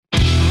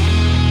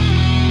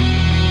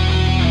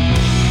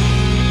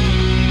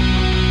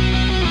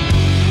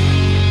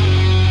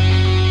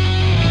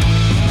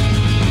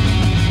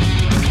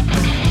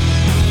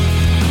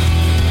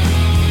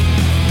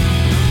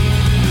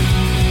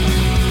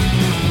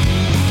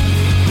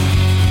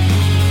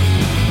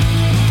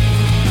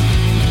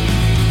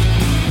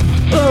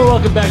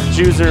Welcome back to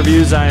Jews and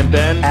Reviews. I am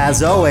Ben.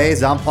 As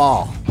always, I'm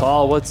Paul.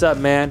 Paul, what's up,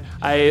 man?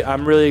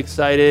 I'm really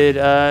excited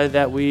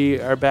that we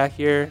are back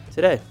here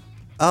today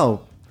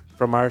Oh,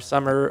 from our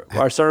summer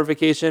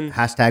vacation.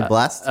 hashtag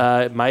blessed.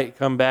 It might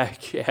come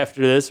back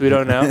after this. We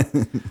don't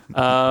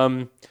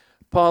know.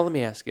 Paul, let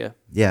me ask you.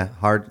 Yeah,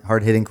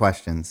 hard-hitting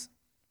questions.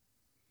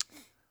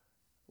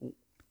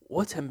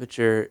 What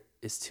temperature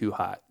is too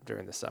hot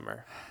during the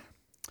summer?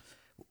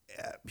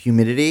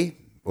 Humidity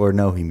or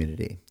no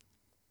humidity?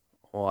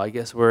 Well, I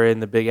guess we're in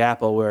the Big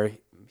Apple where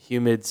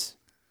humid's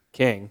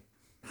king.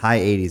 High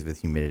 80s with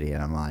humidity,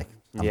 and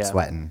I'm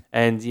sweating.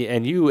 And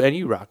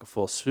you rock a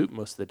full suit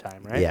most of the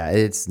time, right? Yeah,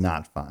 it's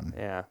not fun.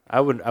 Yeah, I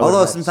would.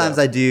 Although sometimes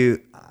I do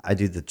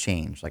the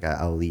change. Like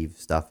I'll leave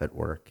stuff at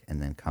work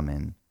and then come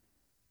in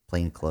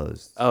plain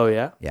clothes. Oh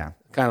yeah, Yeah,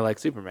 kind of like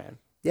Superman.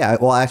 yeah.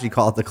 Well, I actually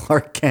call it the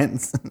Clark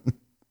Kent.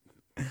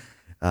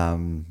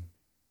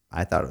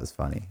 I thought it was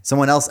funny.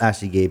 Someone else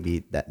actually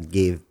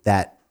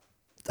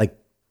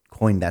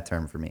coined that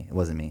term for me. It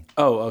wasn't me.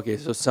 Oh, okay.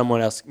 So someone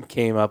else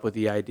came up with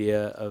the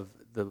idea of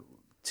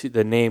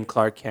the name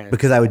Clark Kent.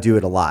 Because I would do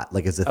it a lot.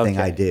 Like it's a thing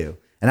Okay. I do.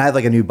 And I have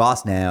like a new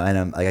boss now,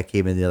 and I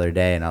came in the other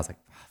day and I was like,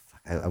 oh,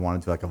 fuck, I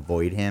wanted to like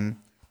avoid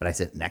him, but I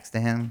sit next to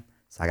him,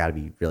 so I got to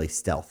be really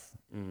stealth.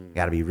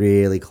 Got to be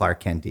really Clark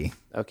Kenty.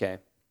 Okay,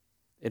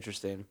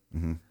 interesting.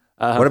 Mm-hmm.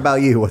 What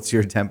about you? What's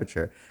your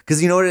temperature?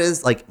 Because you know what it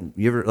is? Like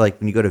you ever like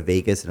when you go to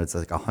Vegas and it's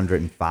like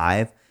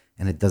 105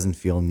 and it doesn't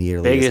feel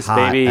nearly Vegas, as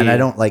hot. baby. And I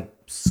don't like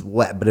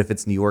sweat, but if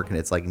it's New York and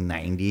it's like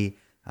 90,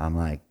 I'm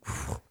like,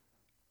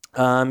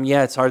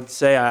 Yeah, it's hard to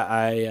say.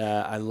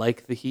 I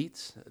like the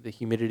heat, the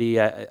humidity.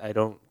 I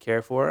don't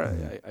care for.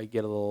 I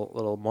get a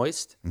little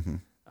moist.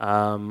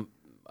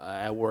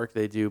 At work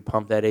they do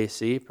pump that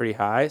AC pretty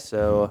high,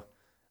 so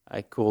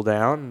I cool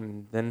down,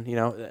 and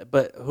then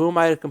But who am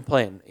I to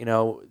complain?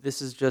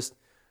 This is just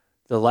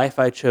the life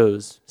I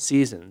chose.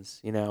 Seasons.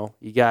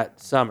 You got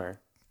summer.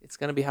 It's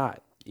gonna be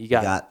hot. You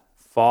got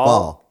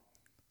fall.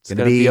 It's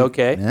gonna be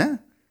okay. Yeah.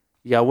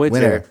 You got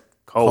winter.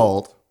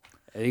 Cold.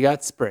 And you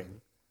got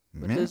spring.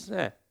 Which is,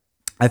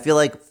 I feel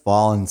like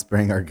fall and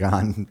spring are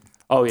gone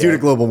Oh, yeah. due to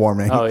global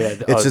warming. Oh, yeah.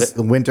 It's just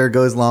the winter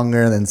goes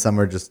longer and then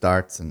summer just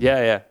starts. And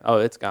Yeah. Oh,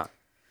 it's gone.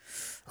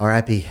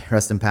 R.I.P.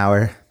 Rest in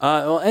power.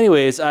 Well,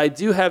 anyways, I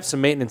do have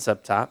some maintenance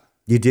up top.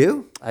 You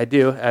do? I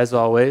do, as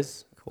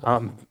always.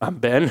 Cool. I'm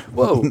Ben.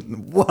 Whoa.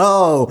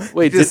 Whoa.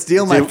 Wait, you just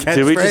steal my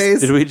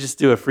catchphrase? Did we just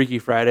do a Freaky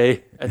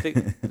Friday? I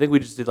think we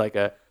just did like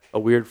a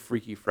weird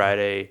Freaky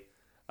Friday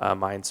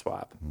mind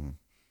swap.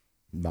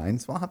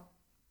 Mind swap?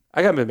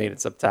 I got my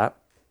maintenance up top.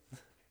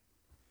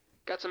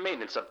 Got some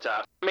maintenance up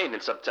top.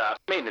 Maintenance up top.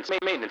 Maintenance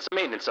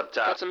up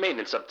top. Got some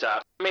maintenance up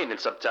top.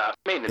 Maintenance up top.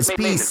 Maintenance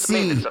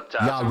up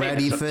top. Y'all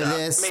ready for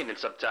this?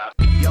 Maintenance up top.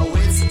 Yo,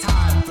 it's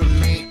time for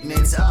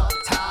maintenance up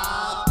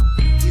top.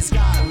 He's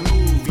got a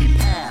movie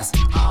pass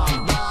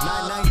on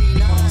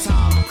 $9.99.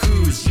 Tom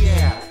Cruise,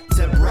 yeah,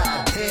 to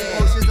Brad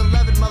Pitt. Ocean's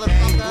 11,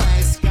 motherfucker.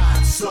 Blank's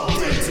got something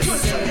to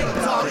say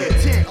about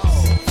it.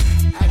 Oh,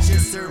 action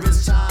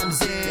service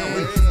chimes in.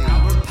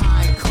 Albert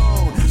Pine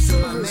Cone, so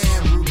my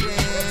man Ruben.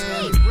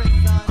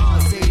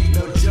 This ain't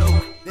no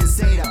joke,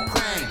 this ain't a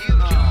prank.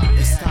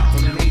 It's time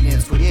for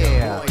maintenance with your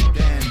boy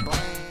Ben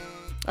Blank.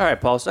 All right,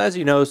 Paul. So as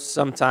you know,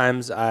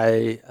 sometimes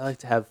I like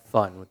to have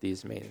fun with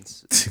these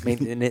maintenances.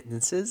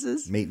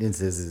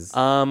 Maintenances.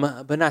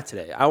 But not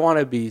today. I want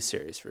to be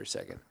serious for a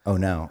second. Oh,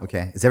 no.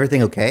 Okay. Is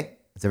everything okay?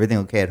 Is everything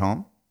okay at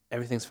home?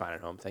 Everything's fine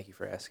at home. Thank you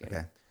for asking.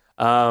 Okay.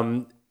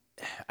 I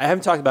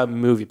haven't talked about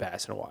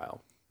MoviePass in a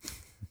while.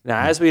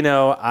 Now, as we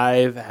know,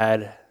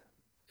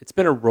 it's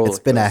been a roller coaster.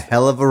 It's been a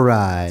hell of a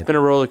ride. It's been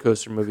a roller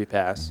coaster,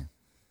 MoviePass.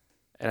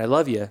 And I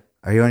love you,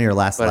 Are you on your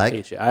last but I leg?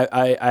 hate you.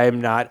 I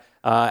am not.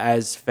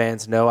 As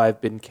fans know,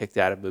 I've been kicked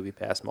out of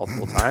MoviePass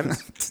multiple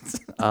times.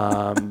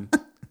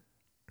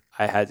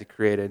 I had to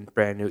create a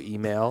brand new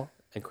email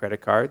and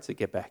credit card to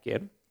get back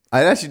in.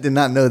 I actually did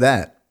not know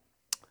that.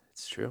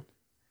 It's true.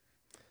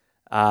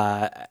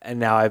 And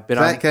now I've been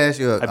Can I ask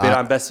you I've been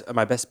on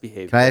my best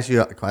behavior. Can I ask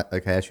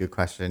you a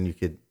question? You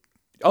could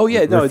Oh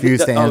yeah, no.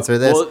 refuse to answer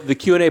this? Well, the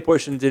Q&A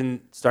portion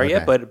didn't start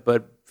yet, Okay.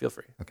 but feel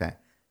free. Okay.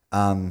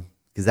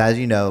 Because as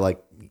you know,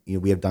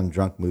 we have done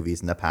drunk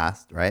movies in the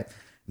past, right?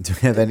 Do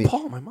we have any?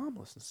 Paul, my mom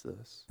listens to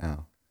this.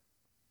 Oh.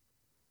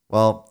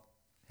 Well,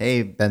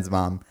 hey, Ben's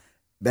mom.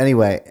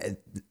 Anyway.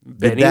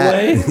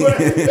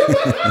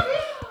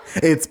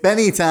 It's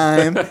Benny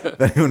time.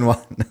 If anyone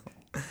wants to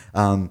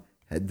know.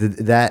 Did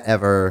that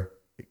ever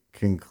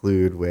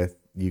conclude with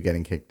you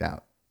getting kicked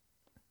out?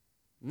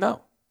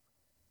 No.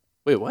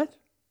 Wait, what?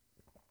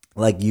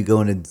 Like you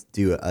going to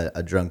do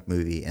a drunk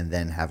movie and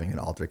then having an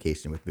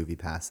altercation with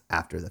MoviePass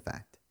after the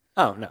fact?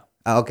 Oh, no.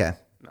 Oh, okay.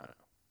 No.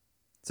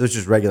 So it's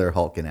just regular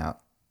hulking out.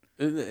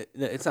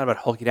 It's not about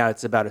hulking out.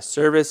 It's about a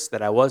service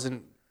that I was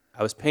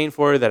paying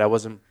for that I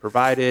wasn't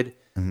provided.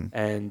 Mm-hmm.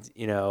 And,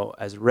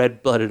 as a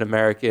red-blooded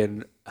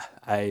American,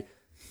 I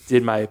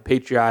did my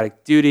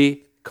patriotic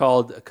duty,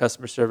 called a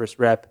customer service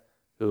rep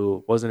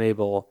who wasn't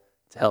able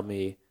to help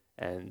me,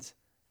 and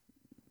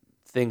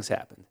things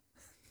happened.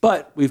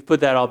 But we've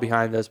put that all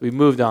behind us. We've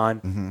moved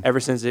on. Ever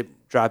since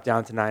it dropped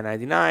down to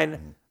 $9.99,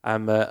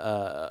 I'm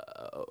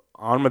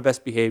on my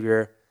best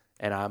behavior,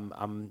 and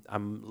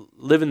I'm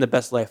living the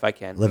best life I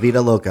can. La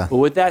vida loca. But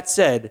with that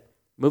said,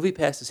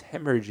 MoviePass is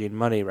hemorrhaging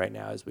money right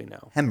now, as we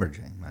know.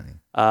 Hemorrhaging money.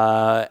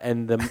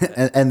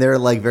 And they're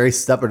like very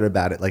stubborn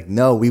about it. Like,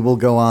 no, we will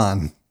go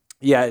on.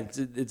 yeah,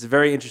 it's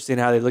very interesting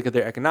how they look at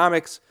their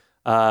economics.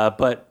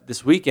 But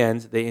this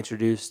weekend they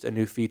introduced a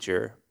new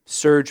feature,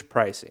 surge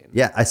pricing.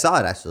 Yeah, I saw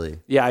it actually.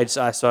 Yeah, I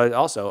saw it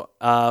also.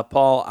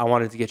 Paul, I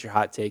wanted to get your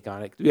hot take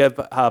on it. Do we have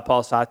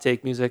Paul's hot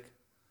take music?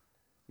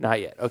 Not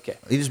yet. Okay.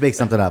 You just make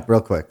something up real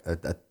quick.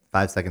 A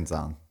 5-second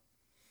song.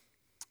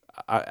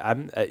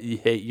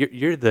 Hey,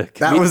 you're the.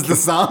 That was the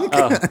song?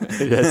 Oh,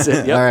 that's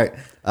it. Yep. All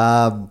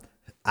right.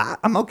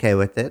 I'm okay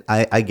with it.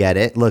 I get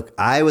it. Look,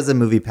 I was a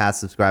MoviePass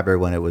subscriber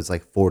when it was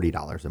like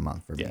 $40 a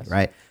month for me,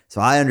 right?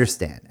 So I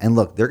understand. And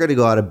look, they're going to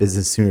go out of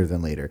business sooner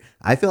than later.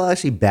 I feel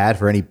actually bad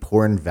for any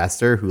poor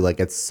investor who like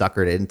gets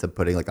suckered into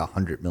putting like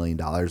 $100 million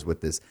with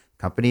this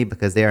company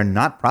because they are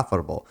not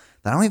profitable.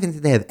 I don't even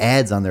think they have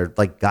ads on their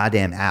like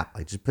goddamn app.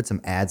 Like just put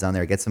some ads on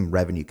there, get some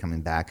revenue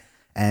coming back.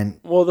 And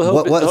well, the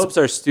hopes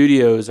are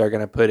studios are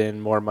going to put in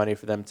more money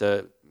for them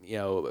to,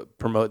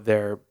 promote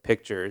their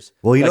pictures.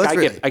 Well, you know,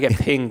 I get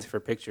pinged for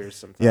pictures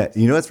sometimes. Yeah,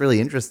 you know what's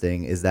really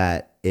interesting is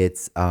that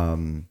it's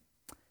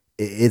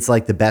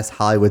like the best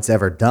Hollywood's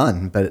ever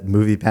done, but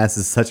MoviePass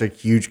is such a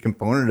huge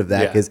component of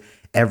that because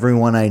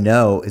everyone I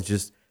know is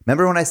just.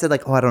 Remember when I said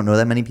like, oh, I don't know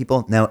that many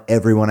people? Now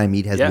everyone I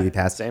meet has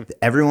MoviePass. Same.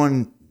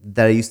 Everyone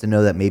that I used to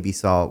know that maybe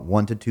saw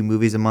 1 to 2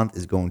 movies a month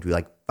is going to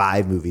like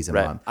 5 movies a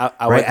month.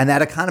 Right. And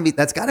that economy,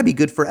 that's got to be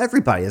good for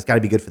everybody. It's got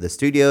to be good for the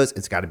studios.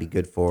 It's got to be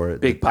good for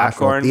big the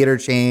popcorn theater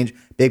change,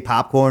 big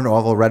popcorn,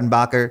 Orville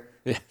Redenbacher.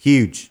 Yeah.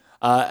 Huge.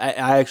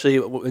 I actually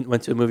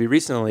went to a movie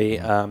recently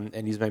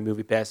and used my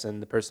MoviePass,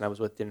 and the person I was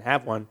with didn't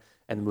have one,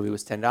 and the movie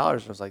was $10. And I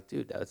was like,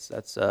 dude, that's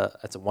a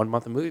 1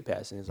 month of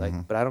MoviePass. And he's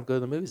like, but I don't go to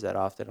the movies that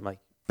often. I'm like,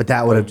 but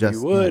that would have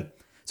just. You would.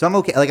 Yeah. So I'm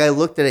okay. Like I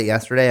looked at it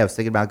yesterday. I was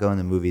thinking about going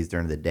to the movies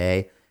during the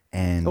day.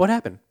 And what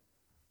happened?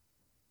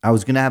 I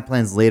was gonna have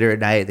plans later at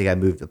night. They got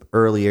moved up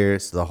earlier,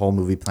 so the whole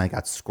movie plan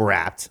got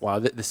scrapped. Wow,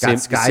 this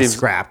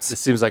scrapped. This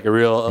seems like a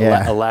real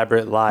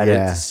elaborate lie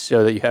to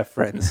show that you have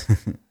friends.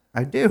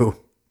 I do.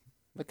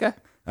 Okay.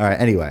 All right.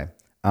 Anyway,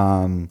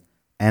 and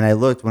when I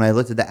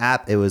looked at the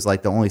app, it was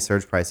like the only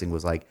surge pricing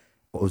was like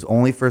it was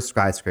only for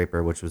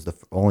Skyscraper, which was the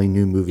only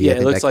new movie. Yeah, I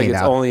think it looks that like came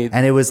it's out. only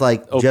and it was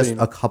like opening. Just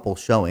a couple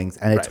showings,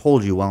 and it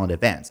told you well in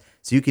advance,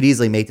 so you could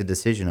easily make the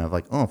decision of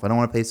like, oh, if I don't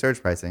want to pay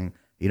surge pricing.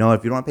 You know,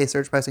 if you don't want to pay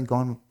surge pricing, go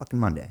on fucking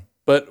Monday.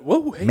 But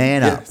whoa, hey,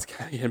 man up! It's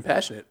kind of getting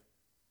passionate.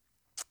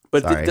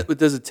 But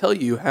does it tell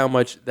you how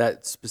much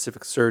that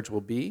specific surge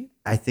will be?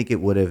 I think it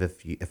would have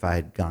if I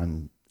had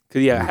gone.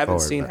 Because I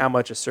haven't seen how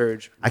much a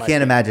surge. I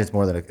can't imagine it's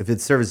more than if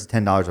it services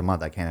 $10 a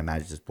month. I can't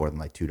imagine it's more than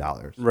like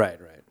 $2. Right.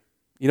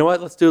 You know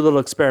what? Let's do a little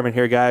experiment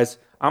here, guys.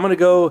 I'm gonna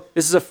go.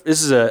 This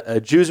is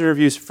a Jews and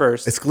Reviews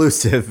first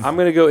exclusive. I'm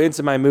gonna go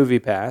into my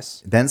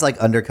MoviePass. Ben's like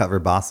undercover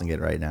bossing it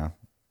right now.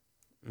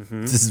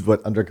 Mm-hmm. This is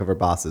what undercover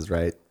boss is,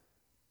 right?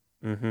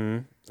 Mm-hmm.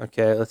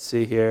 Okay, let's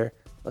see here.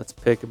 Let's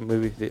pick a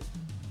movie.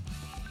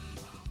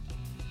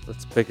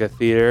 Let's pick a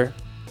theater.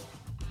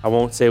 I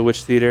won't say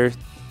which theater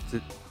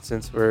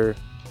since we're...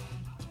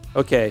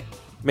 Okay,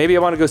 maybe I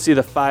want to go see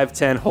the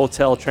 510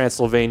 Hotel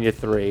Transylvania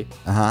 3.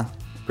 Uh-huh.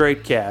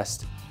 Great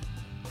cast.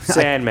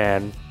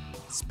 Sandman,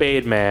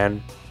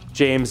 Spademan,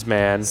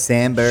 Jamesman,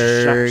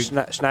 Sandberg,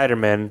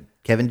 Schneiderman,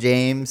 Kevin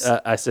James.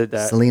 I said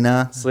that.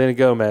 Selena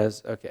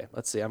Gomez. Okay,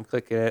 let's see. I'm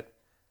clicking it.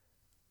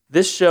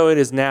 This showing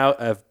is now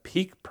of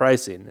peak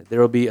pricing. There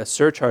will be a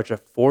surcharge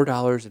of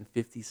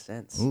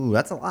 $4.50. Ooh,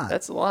 that's a lot.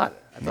 That's a lot.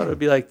 I thought it would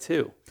be like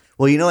 $2.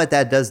 Well, you know what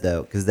that does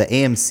though, because the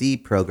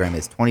AMC program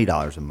is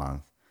 $20 a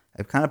month.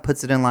 It kind of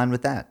puts it in line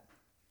with that.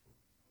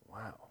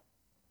 Wow,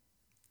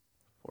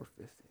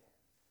 $4.50.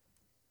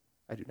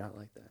 I do not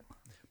like that.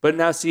 But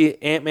now see,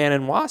 Ant-Man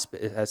and Wasp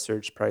has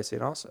surge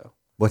pricing also.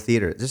 What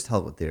theater? Just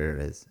tell what theater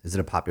it is. Is it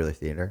a popular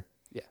theater?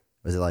 Yeah.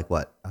 Was it like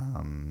what?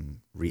 A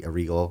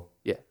Regal?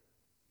 Yeah.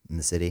 In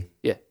the city?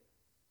 Yeah.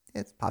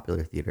 It's a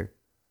popular theater.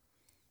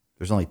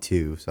 There's only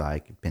 2, so I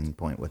could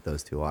pinpoint what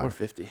those 2 are.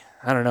 $4.50.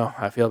 I don't know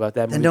how I feel about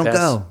that. Then don't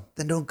go.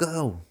 Then don't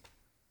go.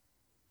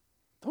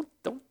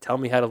 Don't tell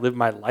me how to live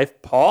my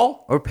life,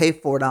 Paul. Or pay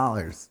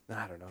 $4.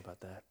 I don't know about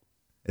that.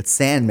 It's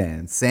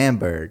Sandman,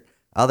 Sandberg,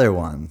 other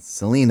ones,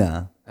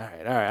 Selena. All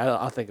right.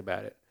 I'll think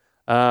about it.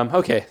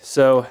 Okay,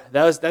 so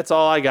that's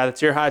all I got.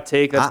 It's your hot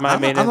take. That's my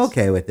maintenance. I'm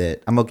okay with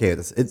it. I'm okay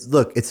with this.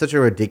 It's such a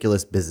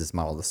ridiculous business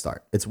model to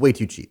start. It's way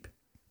too cheap.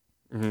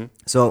 Mm-hmm.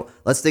 So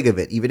let's think of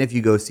it. Even if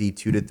you go see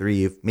 2 to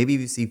 3, maybe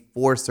you see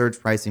 4 surge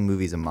pricing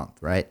movies a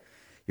month, right?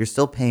 You're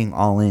still paying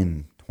all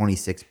in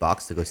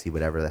 $26 to go see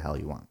whatever the hell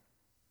you want.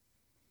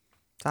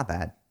 It's not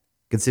bad.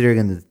 Considering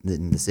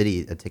in the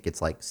city, a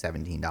ticket's like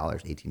 $17,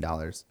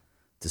 $18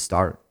 to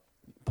start.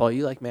 Paul,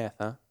 you like math,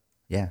 huh?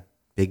 Yeah.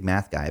 Big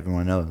math guy.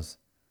 Everyone knows.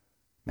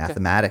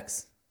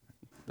 Mathematics.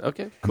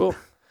 Okay, cool.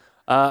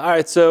 All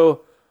right,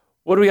 so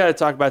What do we got to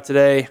talk about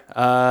today?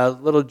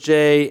 Little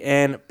J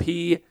and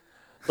P.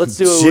 Let's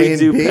do what J we and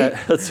do. P?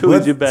 Let's do what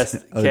we do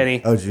best,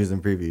 Kenny. Oh, Jews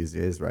and previews.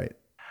 Yeah, is right.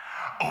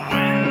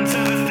 Went to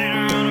the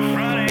theater on a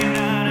Friday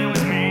night. It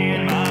was me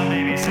and my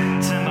baby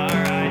sitting to my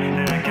right.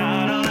 Then I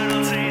got a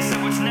little taste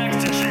of what's next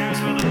to choose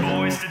for the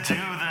boys to do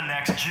the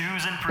next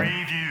Jews and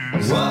previews.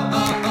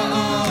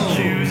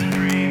 Jews and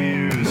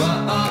previews.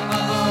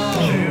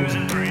 Jews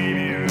and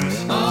previews.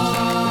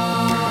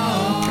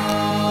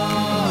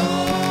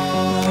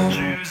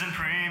 Jews and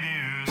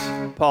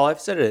previews. Paul,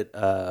 I've said it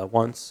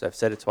once. I've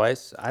said it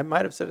twice. I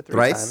might have said it three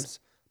Thrice? times.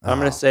 I'm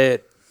going to say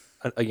it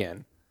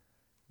again.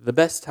 The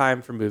best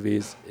time for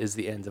movies is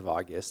the end of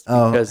August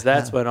because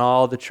that's when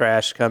all the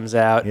trash comes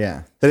out.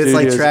 Yeah. But it's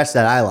like Studios- trash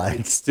that I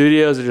like.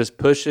 Studios are just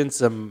pushing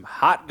some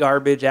hot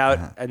garbage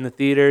out in the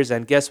theaters,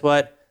 and guess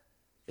what?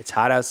 It's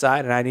hot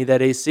outside, and I need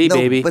that AC, No,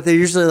 baby. but they're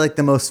usually like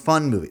the most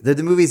fun movies. They're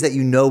the movies that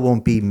you know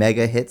won't be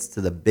mega hits to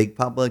the big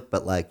public,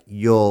 but like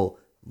you'll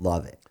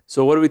love it.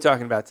 So what are we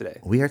talking about today?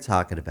 We are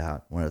talking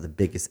about one of the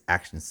biggest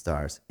action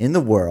stars in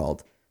the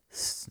world,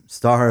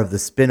 star of the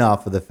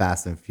spin-off of the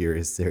Fast and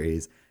Furious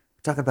series.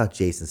 We're talking about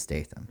Jason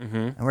Statham.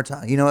 And we're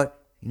talking, you know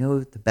what? You know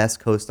what the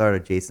best co-star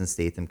of Jason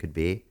Statham could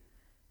be?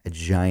 A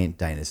giant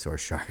dinosaur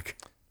shark.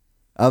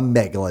 A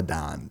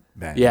megalodon.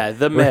 Man. Yeah,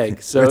 the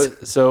Meg.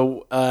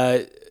 So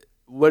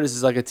what is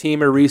this, like a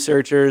team of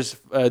researchers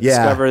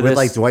discover with this?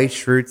 like Dwight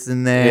Schrute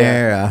in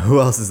there. Who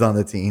else is on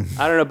the team?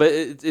 I don't know, but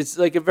it's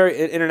like a very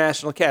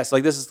international cast.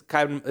 Like this is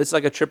it's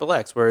like a triple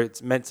X where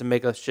it's meant to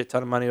make a shit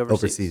ton of money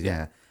overseas.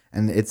 Yeah.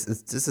 And it's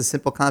just a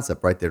simple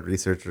concept, right? They're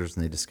researchers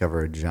and they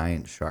discover a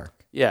giant shark.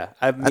 Yeah,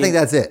 I think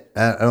that's it.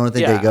 I don't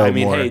think they go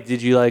more. Hey,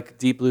 did you like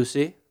Deep Blue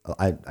Sea?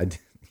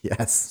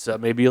 Yes. So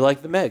maybe you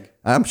like the Meg.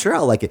 I'm sure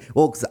I'll like it.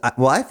 Well,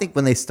 I think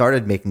when they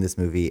started making this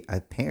movie, I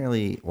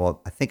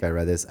think I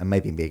read this. I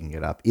might be making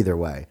it up. Either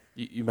way,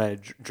 You might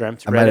have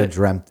dreamt. I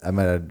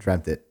might have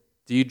dreamt it.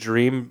 Do you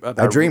dream about?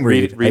 I dream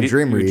read. I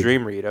dream read. You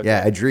dream read. Okay.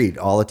 Yeah, I dream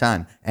all the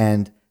time.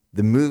 And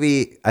the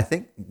movie, I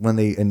think when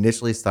they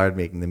initially started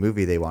making the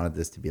movie, they wanted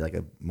this to be like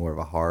more of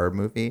a horror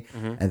movie.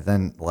 And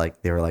then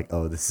like they were like,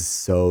 oh, this is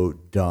so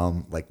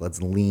dumb. Like,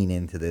 let's lean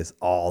into this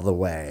all the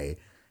way.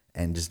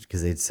 And just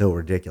because it's so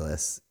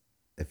ridiculous,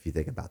 if you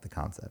think about the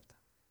concept.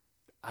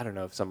 I don't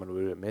know if someone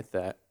would admit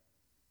that.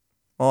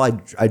 Well,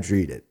 I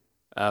dreamed it.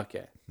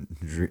 Okay.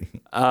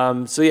 Dream.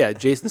 So yeah,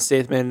 Jason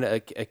Statham, a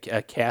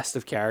cast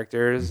of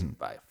characters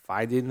by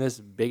finding this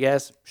big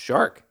ass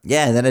shark.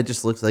 Yeah, and then it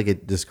just looks like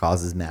it just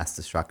causes mass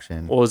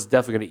destruction. Well, it's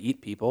definitely going to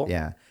eat people.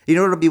 Yeah. You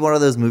know, it'll be one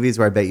of those movies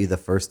where I bet you the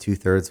first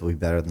 2/3 will be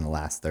better than the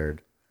last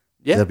third.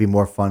 Yeah. It'll be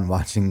more fun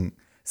watching.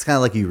 It's kind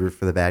of like you root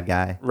for the bad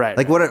guy. Right.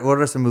 Like, what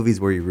are some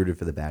movies where you rooted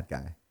for the bad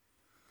guy?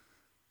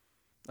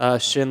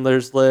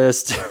 Schindler's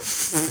List.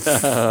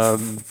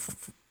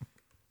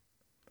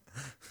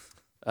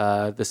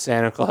 The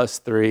Santa Claus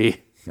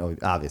 3. Oh,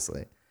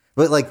 obviously.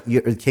 But like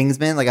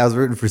Kingsman, like I was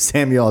rooting for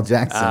Samuel L.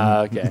 Jackson.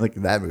 Okay. Like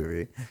that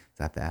movie. Is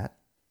that bad?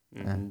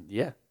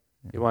 Yeah.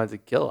 He wanted to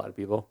kill a lot of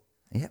people.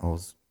 Yeah. Well,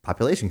 it's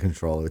population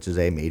control, which is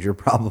a major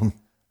problem.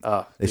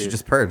 Oh, They should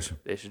just purge.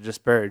 They should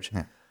just purge.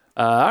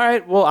 All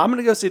right. Well, I'm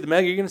gonna go see the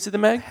Meg. Are you gonna see the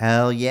Meg?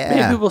 Hell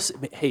yeah. Maybe we'll see.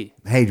 Hey,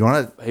 Hey, do you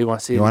want to? you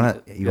want to see? You it?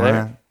 want to? You there?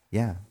 want to?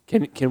 Yeah.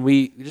 Can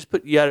we just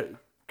put? You gotta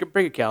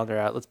bring your calendar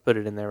out. Let's put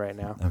it in there right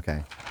now.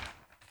 Okay.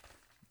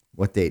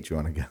 What date do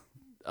you want to go?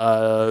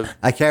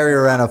 I carry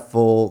around a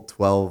full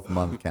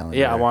 12-month calendar.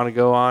 Yeah, I want to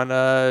go on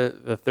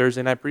the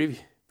Thursday night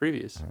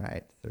previews. All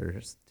right,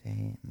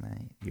 Thursday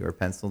night. You're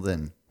penciled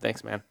in.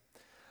 Thanks, man.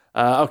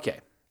 Okay.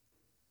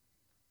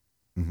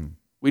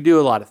 We do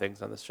a lot of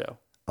things on this show.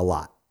 A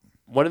lot.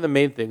 One of the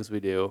main things we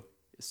do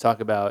is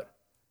talk about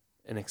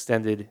an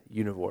extended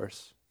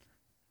universe,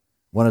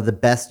 One of the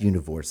best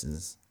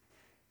universes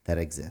that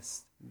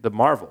exists. the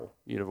Marvel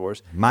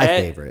universe. My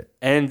favorite.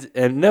 And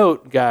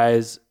note,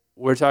 guys,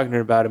 we're talking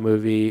about a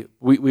movie.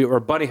 We were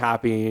bunny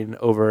hopping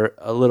over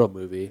a little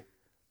movie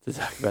to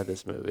talk about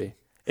this movie.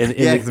 Yeah,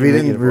 because we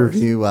didn't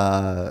review.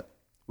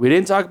 We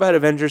didn't talk about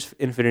Avengers: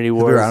 Infinity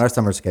War. We were on our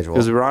summer schedule.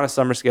 because we were on a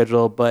summer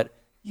schedule. But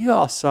you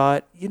all saw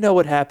it. You know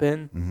what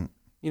happened.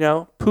 You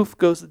know, poof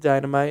goes the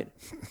dynamite.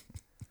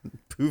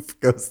 Poof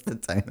goes the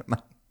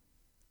dynamite.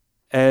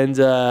 And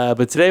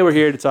but today we're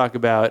here to talk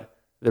about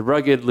the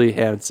ruggedly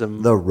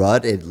handsome The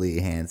ruggedly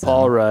handsome.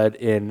 Paul Rudd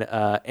in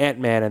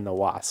Ant-Man and the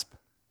Wasp.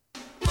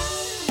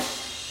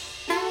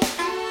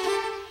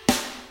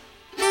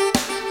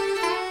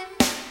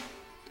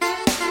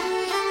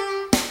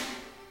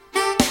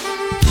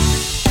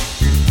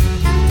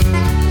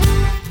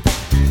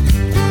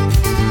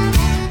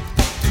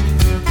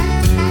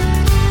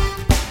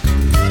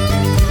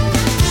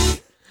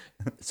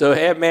 So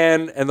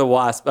Ant-Man and the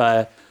Wasp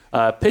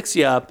picks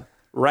you up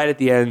right at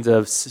the end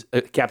of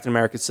Captain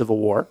America: Civil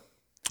War.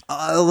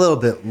 A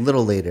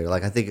little later.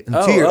 Like I think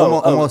 2 years,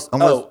 almost.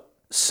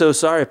 So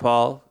sorry,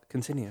 Paul.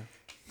 Continue.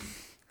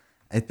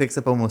 It picks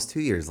up almost 2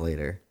 years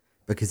later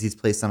because he's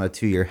placed on a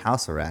 2-year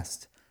house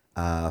arrest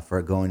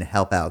for going to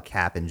help out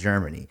Cap in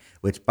Germany,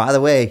 which, by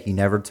the way, he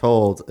never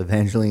told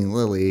Evangeline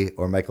Lilly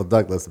or Michael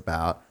Douglas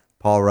about.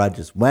 Paul Rudd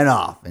just went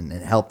off and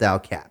helped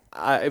out Cap.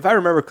 If I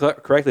remember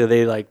correctly,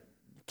 they like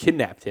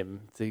kidnapped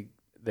him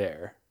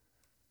there.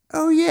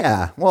 Oh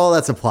yeah, well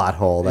that's a plot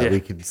hole that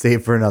we could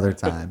save for another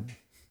time.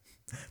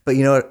 But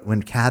you know what?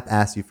 When Cap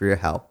asks you for your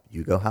help,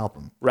 you go help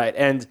him. Right,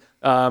 and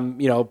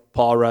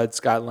Paul Rudd,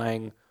 Scott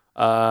Lang,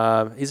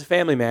 he's a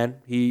family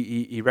man.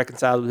 He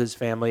reconciled with his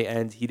family,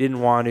 and he didn't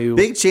want to.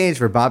 Big change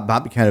for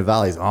Bobby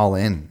Cannavale's all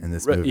in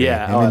this movie.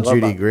 Yeah, him and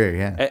Judy Greer.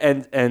 Yeah,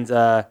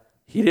 and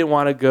he didn't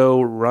want to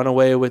go run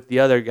away with the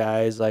other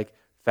guys like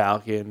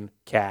Falcon,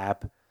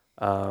 Cap,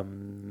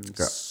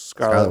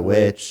 Scarlet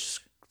Witch,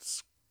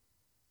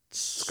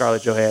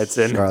 Scarlett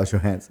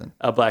Johansson,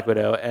 Black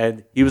Widow,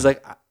 and he was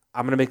like,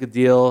 I'm gonna make a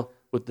deal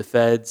with the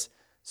feds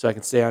so I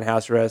can stay on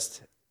house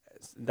arrest.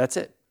 That's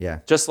it. Yeah.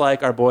 Just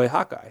like our boy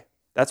Hawkeye.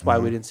 That's why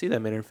we didn't see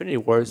them in Infinity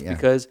Wars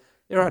because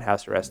they were on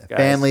house arrest, guys.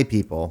 Family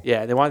people.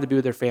 Yeah, they wanted to be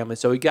with their family,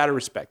 so we got to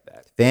respect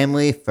that.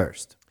 Family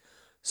first.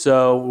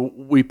 So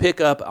we pick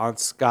up on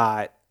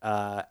Scott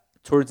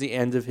towards the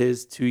end of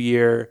his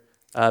 2-year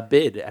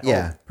bid at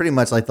home. Pretty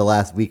much like the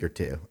last week or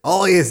two.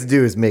 All he has to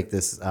do is make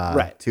this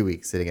 2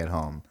 weeks sitting at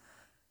home.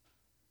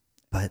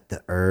 But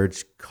the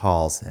urge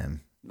calls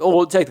him. Oh,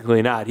 well,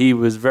 technically not. He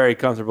was very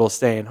comfortable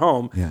staying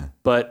home, Yeah.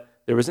 but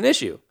there was an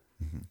issue.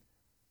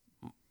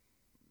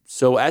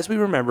 So as we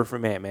remember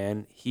from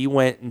Ant-Man, he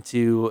went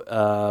into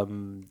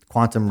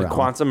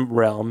quantum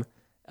realm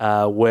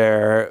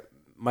where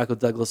Michael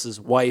Douglas's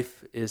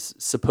wife is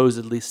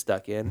supposedly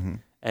stuck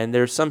in, and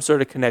there's some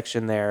sort of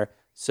connection there.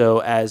 So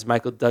as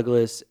Michael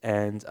Douglas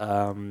and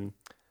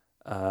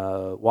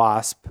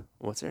Wasp,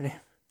 what's her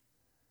name?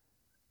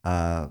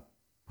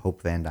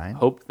 Hope Van Dyne.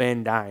 Hope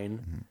Van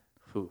Dyne.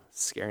 Ooh,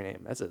 scary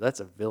name. That's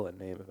a villain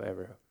name if I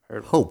ever heard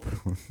of it. Hope.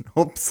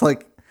 Hope's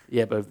like...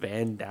 Yeah, but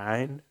Van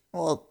Dyne?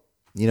 Well,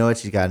 you know what?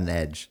 She's got an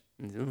edge.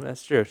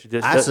 That's true. She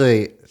does.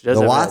 Actually, she does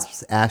the have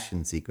Wasp's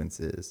action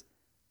sequences,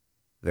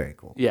 very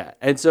cool. Yeah,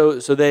 and so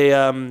they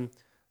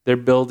they're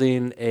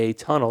building a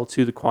tunnel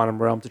to the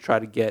quantum realm to try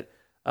to get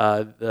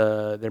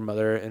their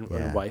mother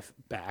and wife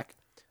back,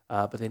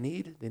 but they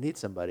need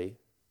somebody.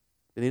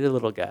 They need a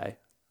little guy,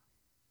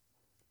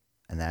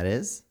 and that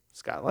is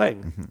Scott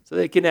Lang. So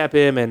they kidnap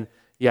him and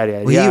yada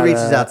yada. Well, he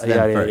reaches out to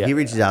them first. He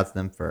reaches out to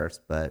them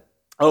first, but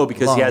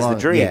because he has the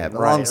dream. Yeah,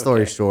 but long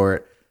story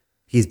short,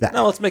 he's back.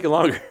 No, let's make it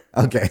longer.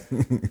 Okay.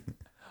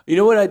 You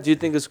know what I do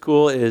think is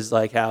cool is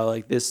like how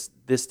like this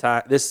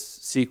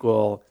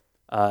sequel,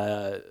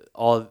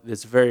 all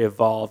it's very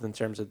evolved in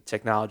terms of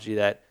technology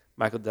that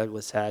Michael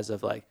Douglas has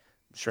of like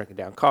shrinking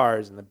down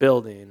cars and the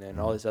building and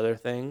all these other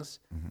things.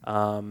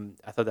 I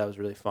thought that was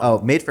really fun. Oh,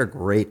 made for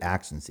great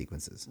action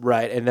sequences.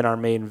 Right, and then our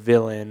main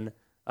villain,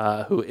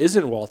 who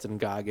isn't Walton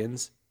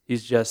Goggins,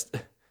 he's just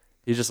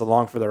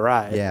along for the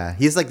ride. Yeah,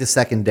 he's like the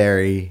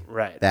secondary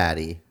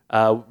baddie.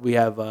 We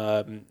have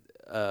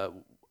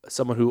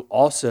someone who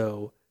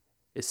also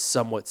is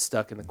somewhat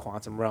stuck in the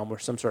quantum realm or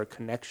some sort of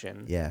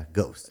connection. Yeah,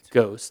 Ghost.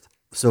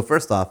 So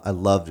first off, I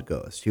loved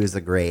Ghost. He was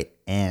a great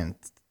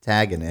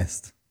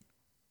antagonist.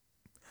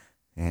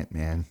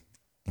 Ant-Man.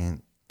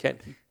 Can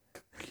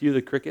cue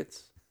the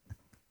crickets?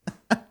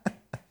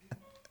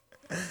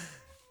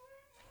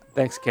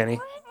 Thanks, Kenny.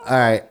 All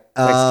right.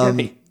 Thanks,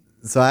 Kenny.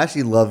 So I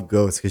actually love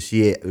Ghost because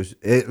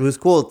it was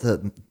cool.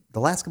 The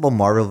last couple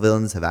Marvel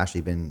villains have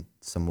actually been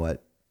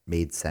somewhat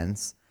made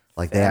sense.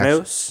 Like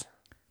Thanos?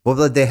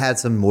 They had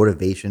some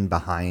motivation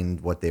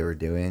behind what they were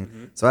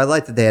doing. So I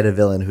like that they had a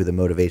villain who the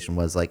motivation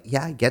was like,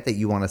 yeah, I get that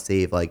you want to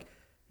save like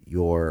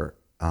your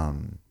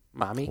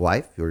mommy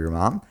wife or your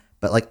mom,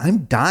 but like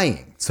I'm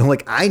dying, so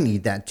like I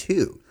need that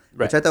too,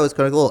 which I thought was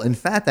kind of cool. In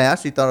fact, I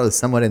actually thought it was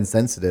somewhat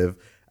insensitive.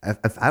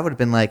 If I would have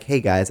been like,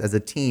 hey guys, as a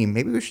team,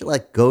 maybe we should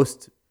let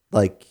Ghost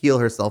like heal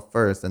herself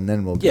first, and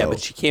then we'll go. Yeah,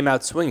 but she came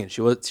out swinging.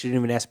 She didn't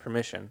even ask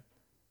permission.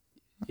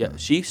 Yeah,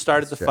 she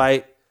started the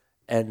fight,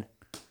 and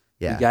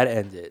you got to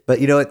end it. But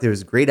you know what?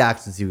 There's great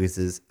action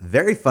sequences.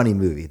 Very funny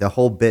movie. The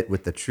whole bit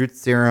with the truth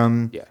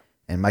serum. Yeah.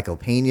 And Michael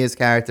Pena's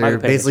character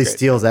basically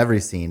steals every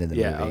scene in the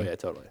movie. Oh yeah,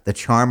 totally. The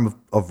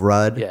charm of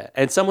Rudd. Yeah,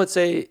 and some would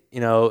say,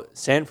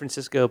 San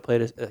Francisco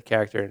played a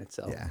character in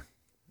itself. Yeah.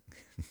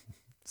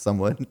 Some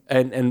would.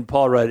 And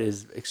Paul Rudd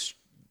is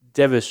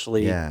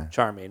devilishly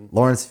charming.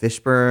 Lawrence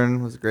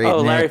Fishburne was great.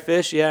 Oh, Larry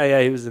Fish. Yeah,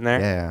 he was in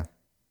there. Yeah.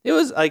 It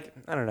was like,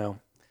 I don't know.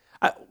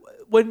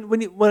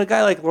 When a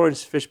guy like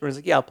Lawrence Fishburne is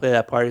like, yeah, I'll play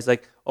that part. He's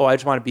like, oh, I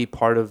just want to be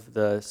part of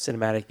the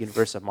cinematic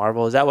universe of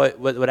Marvel. Is that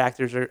what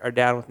actors are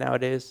down with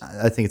nowadays?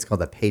 I think it's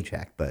called a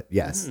paycheck, but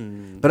yes.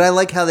 But I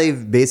like how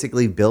they've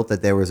basically built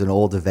that there was an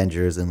old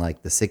Avengers in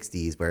like the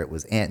 60s where it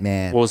was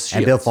Ant-Man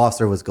and Bill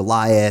Foster was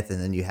Goliath, and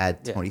then you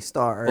had Tony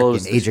Stark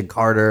and Agent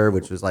Carter,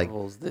 which was like...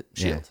 the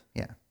Shield.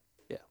 Yeah.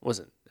 It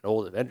wasn't an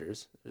old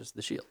Avengers. It was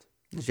the Shield.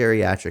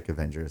 Geriatric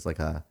Avengers, like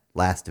a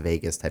Las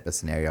Vegas type of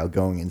scenario,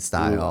 going in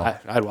style.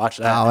 Ooh, I'd watch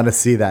that. I want to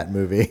see that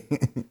movie.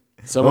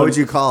 What would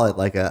you call it?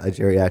 Like a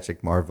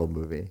geriatric Marvel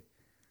movie?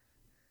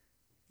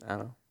 I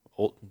don't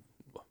know.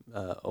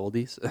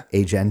 Oldies?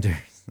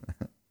 Agenders.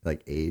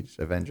 Like age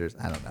Avengers?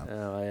 I don't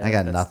know. I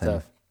got nothing.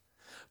 Tough.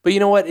 But you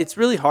know what? It's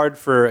really hard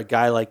for a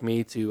guy like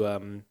me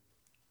to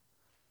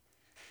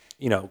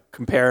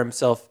compare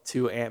himself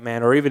to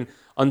Ant-Man or even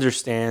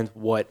understand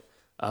what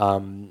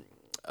an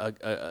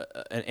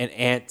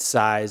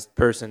ant-sized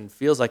person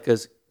feels like.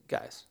 Because,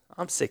 guys,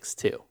 I'm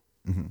 6'2".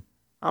 Mm-hmm.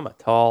 I'm a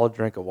tall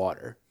drink of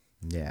water.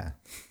 Yeah.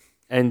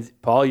 And,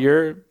 Paul,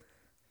 you're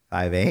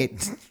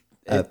 5'8".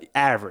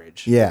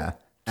 average. Yeah.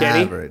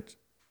 Kenny? Average.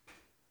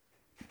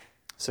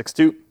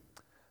 6'2".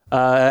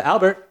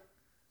 Albert?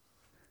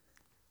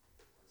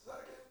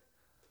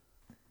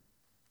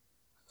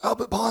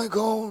 Albert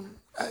Pinecone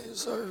at your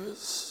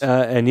service.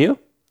 And you?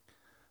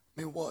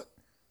 I mean, what?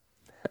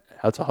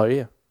 How tall are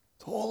you?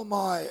 Tall am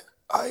I?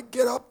 I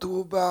get up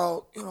to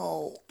about,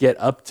 Get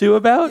up to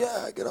about?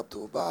 yeah, I get up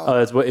to about Oh,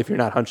 that's what if you're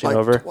not hunching like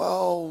over.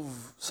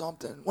 12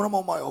 something. When I'm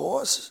on my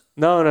horse,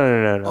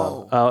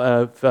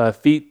 No.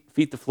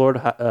 Feet to floor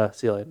to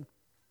ceiling.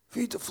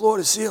 feet to floor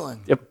to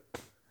ceiling. Yep.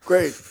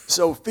 Great.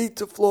 So feet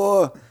to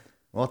floor.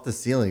 Well, the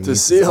ceiling To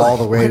means ceiling. all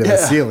the way to the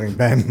Yeah. ceiling,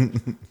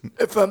 Ben.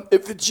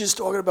 If it's just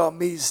talking about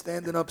me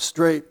standing up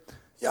straight,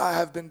 yeah, I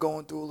have been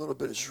going through a little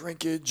bit of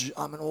shrinkage.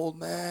 I'm an old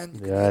man. You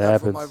can Yeah, hear it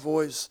that from my happens.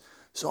 voice.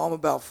 So I'm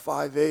about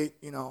 5'8",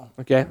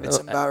 Okay. It's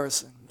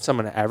embarrassing.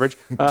 Someone average.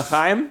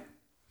 Chaim?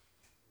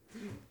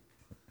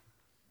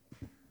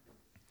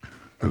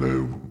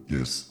 Hello,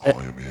 yes, I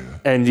am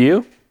here. And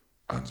you?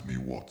 And me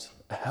what?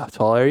 How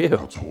tall are you?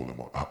 How tall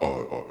am I?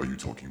 Are you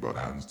talking about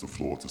hands to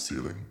floor to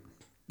ceiling?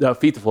 No,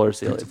 feet to floor to Feet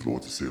ceiling. to floor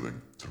to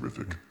ceiling.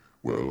 Terrific.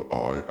 Well,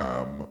 I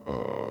am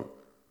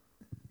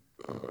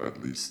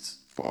at least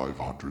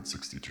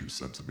 562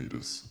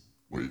 centimeters.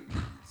 Wait.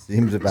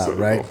 Seems Is about that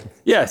right. enough?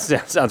 Yes,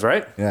 sounds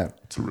right. Yeah.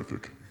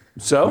 Terrific.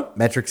 So,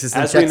 Metric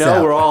system as we checks know,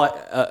 out. we're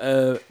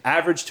all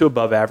average to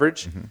above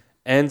average,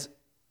 and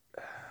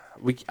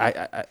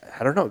I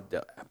don't know,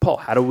 Paul.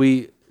 How do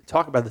we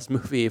talk about this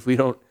movie if we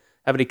don't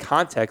have any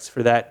context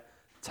for that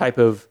type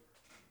of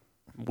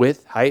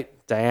width, height,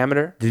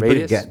 diameter,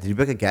 radius? Did you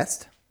book a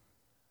guest?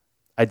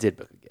 I did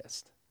book a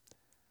guest,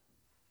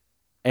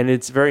 and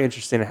it's very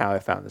interesting how I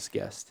found this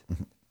guest.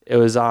 It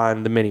was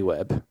on the mini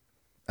web,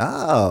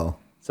 Oh,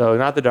 so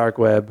not the dark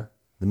web.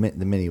 the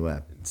mini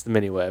web. It's the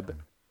mini web.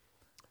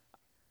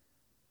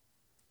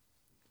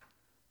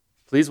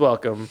 Please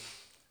welcome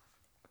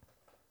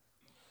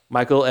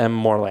Michael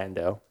M.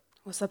 Orlando.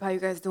 What's up? How you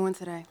guys doing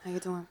today? How you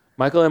doing?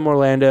 Michael M.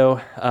 Orlando,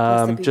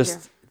 to be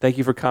just here. thank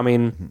you for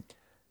coming.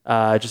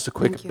 Just a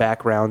quick Thank you.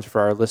 background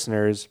for our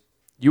listeners.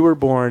 You were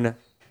born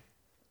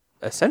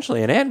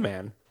essentially an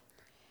Ant-Man.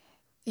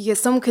 Yeah,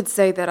 some could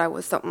say that I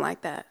was something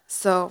like that.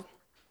 So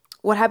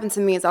what happened to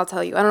me is I'll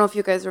tell you. I don't know if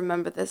you guys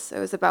remember this. It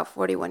was about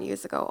 41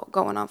 years ago,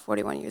 going on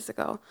 41 years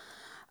ago.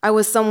 I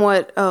was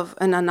somewhat of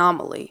an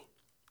anomaly.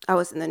 I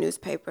was in the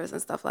newspapers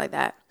and stuff like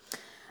that.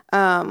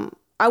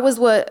 I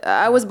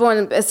was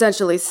born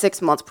essentially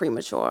 6 months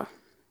premature,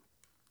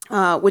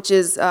 which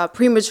is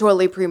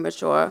prematurely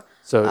premature.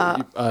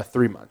 So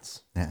 3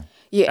 months. Yeah.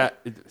 Yeah.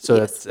 So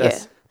Yes,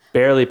 that's yeah.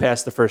 barely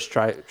past the first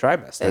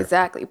trimester.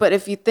 Exactly. But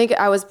if you think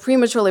I was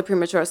prematurely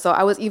premature, so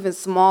I was even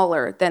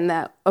smaller than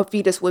that a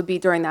fetus would be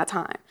during that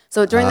time.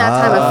 So during that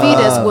time, a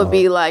fetus would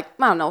be like,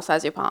 I don't know,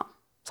 size of your palm,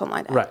 something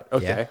like that. Right.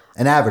 Okay. Yeah.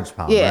 An average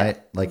palm, Yeah,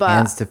 right? Like but-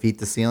 hands to feet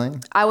to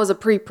ceiling. I was a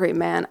pre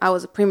man. I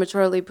was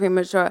prematurely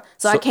premature.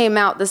 So I came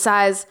out the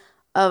size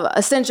of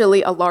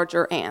essentially a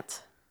larger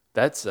ant.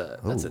 That's a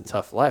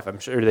tough life. I'm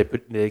sure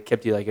they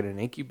kept you like in an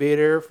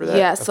incubator for that.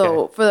 Yeah.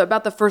 So Okay. for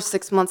about the first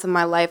 6 months of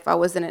my life, I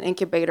was in an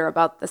incubator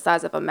about the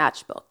size of a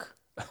matchbook.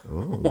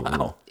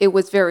 Wow. It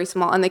was very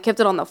small, and they kept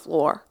it on the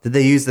floor. Did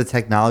they use the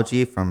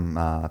technology from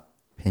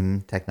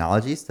PIM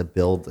Technologies to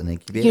build an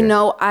incubator? You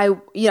know, I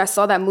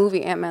saw that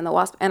movie Ant-Man and the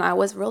Wasp, and I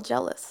was real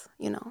jealous,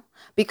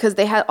 because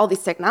they had all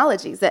these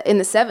technologies that in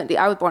the 70s,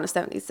 I was born in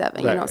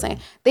 77, you know what I'm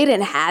saying? They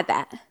didn't have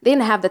that. They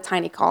didn't have the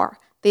tiny car.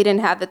 They didn't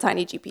have the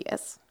tiny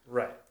GPS.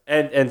 Right.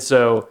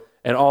 So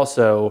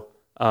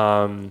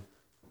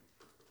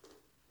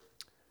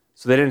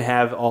they didn't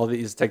have all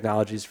these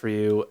technologies for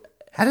you.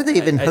 How did they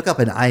even hook up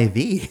an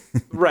IV?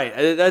 Right.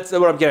 That's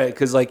what I'm getting at.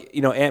 Because,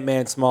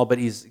 Ant-Man's small, but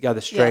he's got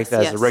the strength as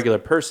a yes. regular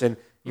person.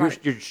 You're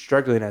Right.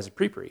 struggling as a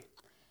pre-pre.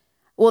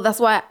 Well, that's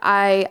why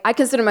I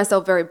consider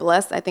myself very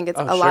blessed. I think it's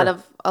a lot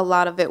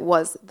sure. of it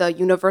was the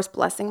universe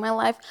blessing my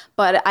life.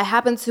 But I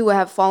happen to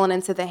have fallen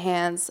into the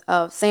hands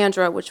of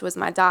Sandra, which was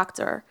my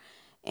doctor.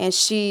 And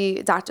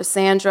Dr.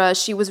 Sandra,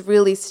 she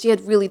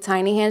had really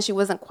tiny hands. She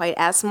wasn't quite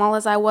as small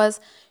as I was.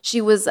 She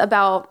was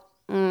about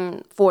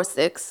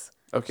 4'6".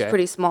 Okay. She's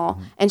pretty small.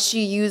 And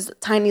she used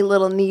tiny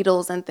little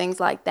needles and things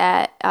like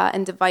that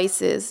and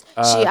devices.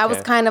 I was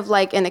okay. kind of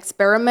like an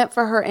experiment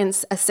for her,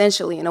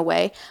 essentially in a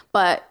way.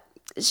 But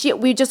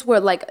we just were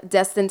like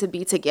destined to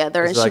be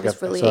together, and So she like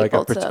was really so like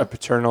able a to.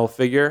 paternal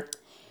figure.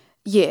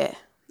 Yeah.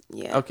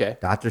 Okay.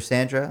 Dr.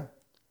 Sandra?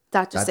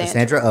 Dr. Dr. Sandra.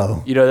 Sandra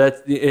Oh.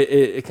 That's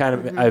it kind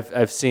of. Mm-hmm.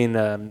 I've seen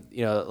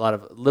a lot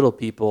of little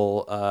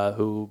people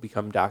who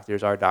become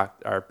doctors are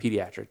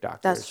pediatric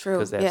doctors. That's true.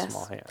 Because they have Yes.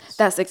 small hands.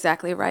 That's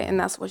exactly right, and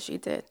that's what she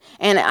did.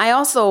 And I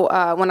also,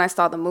 when I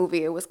saw the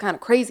movie, it was kind of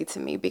crazy to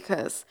me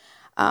because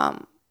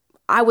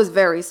I was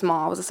very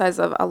small. I was the size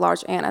of a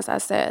large ant, as I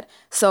said.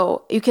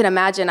 So you can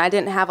imagine I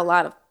didn't have a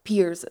lot of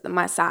peers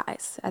my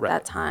size at Right.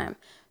 that time.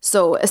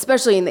 So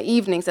especially in the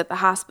evenings at the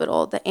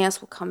hospital, the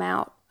ants would come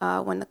out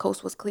when the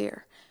coast was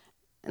clear.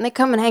 And they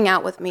come and hang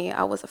out with me.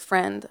 I was a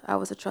friend. I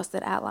was a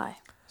trusted ally.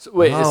 So,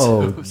 wait,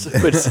 Oh. so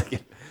wait a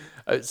second.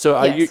 So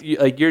are Yes. you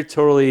like you're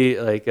totally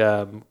like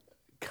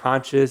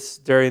conscious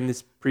during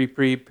this pre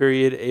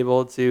period,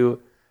 able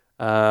to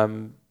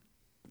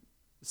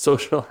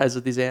socialize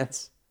with these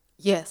ants?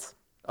 Yes.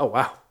 Oh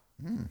wow,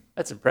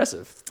 that's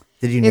impressive.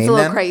 Did you It's name a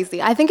little them?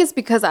 crazy. I think it's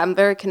because I'm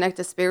very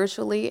connected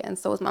spiritually, and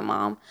so is my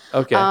mom.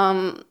 Okay.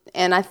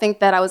 And I think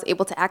that I was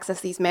able to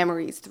access these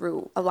memories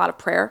through a lot of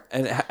prayer.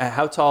 And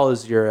how tall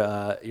is your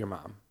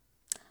mom?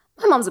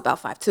 My mom's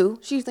about 5'2".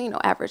 She's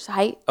average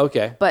height,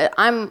 Okay. but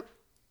I'm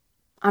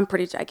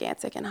pretty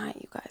gigantic in height.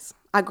 You guys,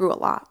 I grew a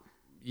lot.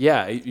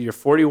 Yeah, you're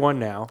 41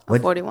 now. When,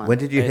 41. when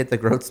did you hit the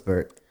growth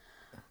spurt?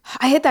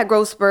 I hit that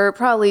growth spurt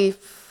probably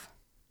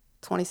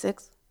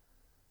 26.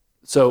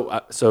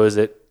 So is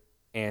it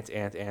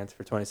ant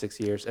for 26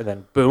 years and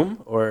then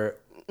boom, or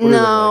what is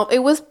No, it like? it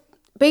was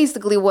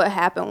basically what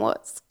happened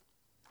was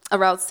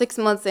around 6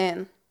 months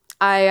in,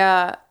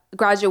 I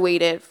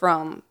graduated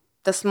from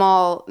the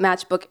small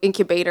matchbook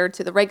incubator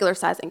to the regular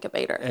size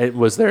incubator. And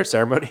was there a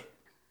ceremony?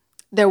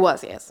 There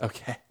was, yes.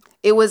 Okay.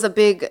 It was a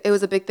big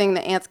thing.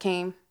 The ants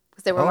came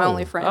because they were my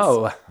only friends.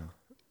 Oh,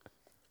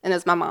 And it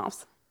was my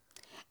mom's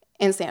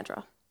and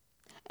Sandra.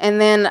 And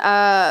then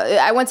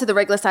I went to the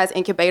regular size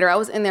incubator. I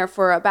was in there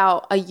for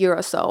about a year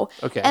or so.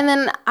 Okay. And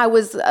then I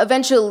was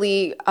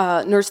eventually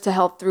nursed to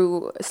health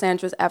through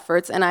Sandra's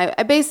efforts. And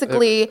I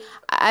basically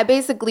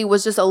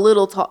was just a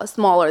little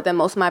smaller than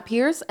most of my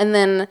peers. And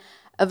then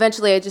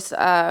eventually I just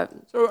so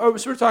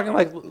we're talking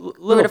like grew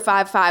little to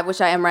 5'5",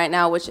 which I am right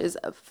now, which is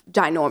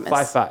ginormous.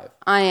 5'5".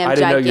 I am I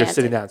didn't know you were gigantic.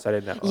 sitting down, so I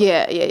didn't know.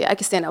 Yeah. I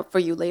can stand up for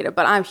you later,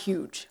 but I'm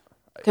huge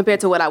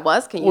compared to what I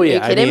was. Are Well, you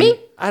yeah. kidding me?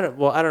 I don't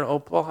know. Oh,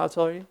 Paul, how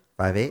tall are you?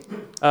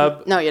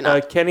 5'8"? No, you're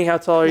not. Kenny, how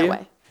tall are No you?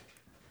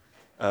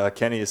 way.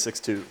 Kenny is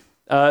 6'2".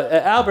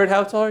 Albert,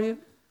 how tall are you?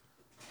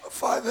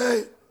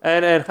 5'8".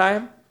 And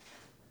Chaim?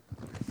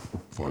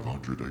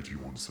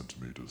 581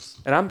 centimeters.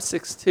 And I'm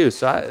 6'2",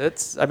 so it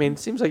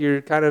seems like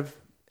you're kind of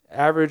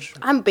average.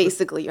 I'm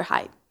basically your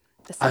height,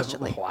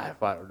 essentially. I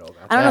don't know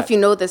about I don't know if you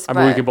know this, I but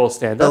mean, we can both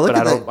stand But up, look but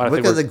at I don't look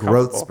think at we're the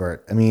growth comfortable.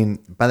 spurt. I mean,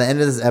 by the end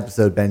of this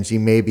episode, Ben, she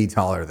may be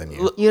taller than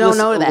you. you don't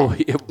know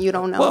Listen- that. oh, You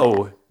don't know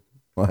Whoa. that.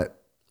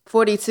 What?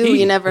 42, He-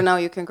 you never know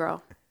you can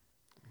grow.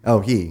 Oh,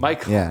 he.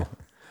 Michael. Yeah.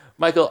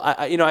 Michael,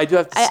 I do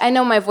have to. I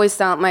know my voice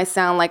might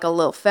sound like a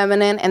little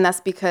feminine, and that's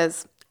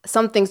because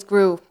some things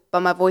grew, but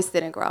my voice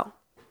didn't grow.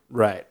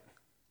 Right.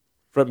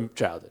 From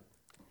childhood.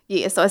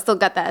 Yeah, so I still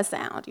got that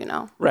sound,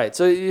 Right.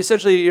 So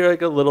essentially, you're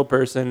like a little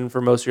person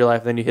for most of your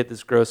life. Then you hit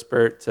this growth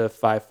spurt to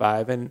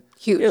 5'5", and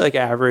Huge. you're like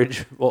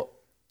average. Well,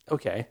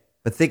 okay.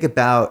 But think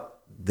about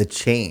the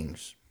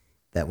change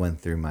that went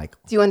through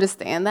Michael. Do you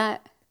understand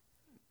that?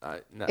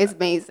 No, It's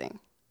amazing.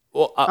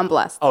 well, I'm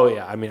blessed. Oh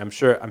yeah. I mean, I'm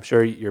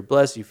sure you're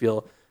blessed. You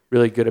feel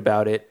really good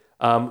about it.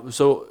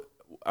 So,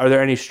 are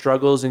there any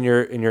struggles in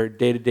your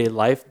day-to-day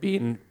life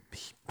being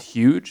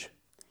huge?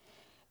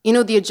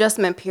 The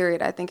adjustment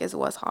period, I think, is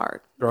what's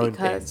hard. Growing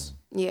because, pains.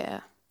 Yeah.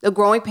 The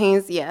growing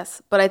pains,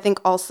 yes. But I think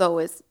also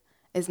is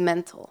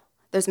mental.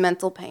 There's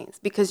mental pains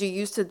because you're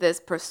used to this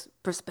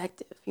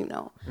perspective,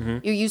 Mm-hmm.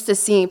 You're used to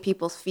seeing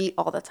people's feet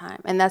all the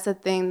time. And that's a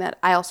thing that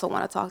I also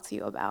want to talk to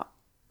you about.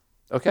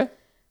 Okay.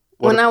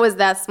 When I was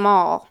that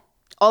small,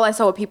 all I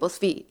saw were people's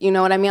feet. You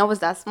know what I mean? I was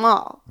that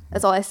small.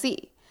 That's all I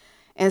see.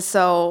 And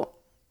so,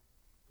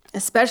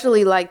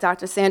 especially like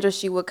Dr. Sandra,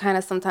 she would kind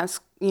of sometimes,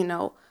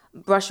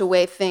 brush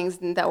away things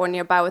that were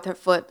nearby with her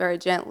foot very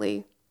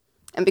gently.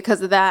 And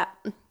because of that,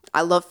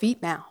 I love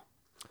feet now.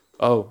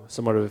 Oh,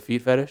 somewhat of a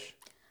feet fetish?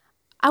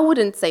 I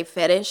wouldn't say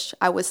fetish.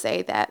 I would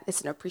say that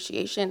it's an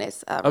appreciation,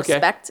 it's Okay.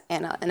 respect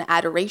and an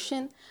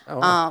adoration.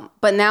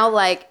 But now,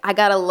 like, I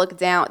gotta look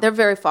down. They're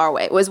very far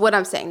away. Was what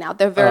I'm saying now.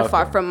 They're very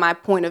far from my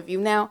point of view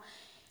now,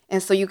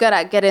 and so you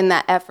gotta get in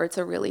that effort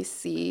to really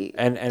see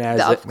And as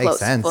the it up close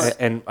sense. foot.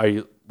 and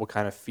what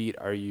kind of feet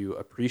are you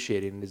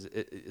appreciating? Is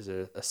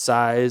it a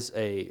size,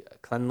 a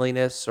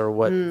cleanliness, or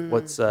what?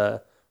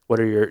 What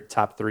are your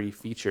top three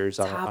features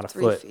on Top a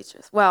three foot?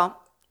 features. Well,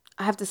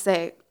 I have to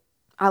say,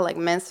 I like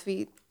men's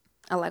feet.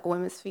 I like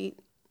women's feet.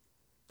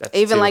 That's I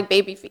even two. like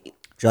baby feet,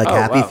 Do you like Oh,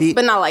 happy wow. feet?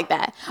 but not like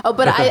that. Oh,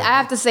 but I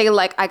have to say,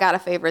 like, I got a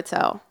favorite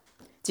toe.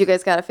 Do you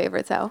guys got a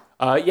favorite toe?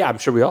 Yeah, I'm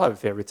sure we all have a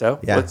favorite toe.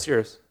 Yeah. What's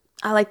yours?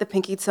 I like the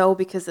pinky toe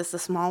because it's the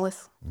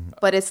smallest.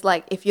 But it's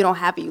like, if you don't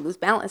have it, you lose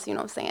balance, you know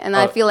what I'm saying? And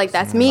I feel like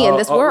that's me in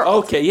this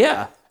world. Okay,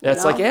 yeah,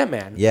 that's know? like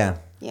Ant-Man. Yeah.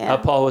 Yeah.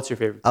 Paul, what's your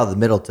favorite? Oh, the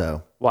middle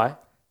toe. Why?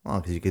 Oh,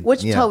 because you could.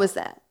 Which yeah. toe is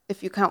that?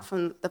 If you count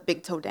from the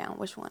big toe down,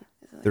 which one?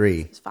 Is it?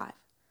 3. It's 5.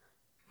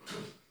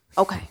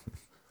 Okay.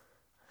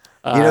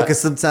 Because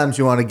sometimes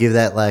you want to give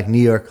that like New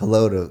York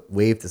hello to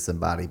wave to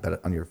somebody,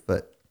 but on your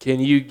foot. Can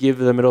you give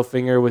the middle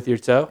finger with your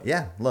toe?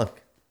 Yeah,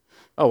 look.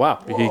 Oh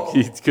wow, good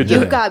You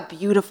job. got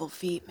beautiful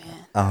feet,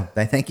 man. Oh,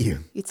 thank you.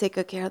 You take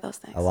good care of those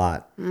things. A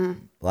lot. A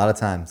lot of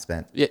time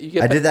spent. Yeah, you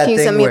get I did that Can you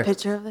thing send me where, a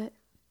picture of it?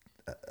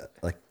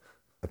 like,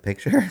 a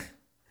picture?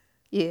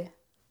 Yeah.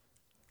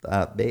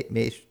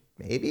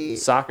 Maybe.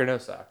 Sock or no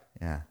sock?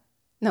 Yeah.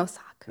 No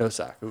sock. No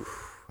sock. Ooh,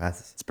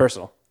 That's. it's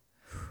personal.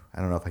 I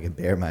don't know if I can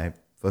bare my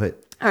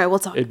foot. All right, we'll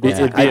talk. It'd be,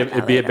 we'll talk it'd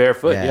about be that a later.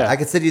 barefoot. Yeah. I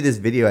could send you this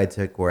video I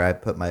took where I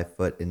put my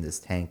foot in this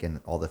tank and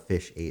all the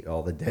fish ate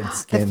all the dead The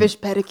skin. fish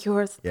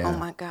pedicures. Yeah. Oh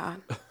my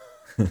God.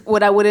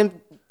 What I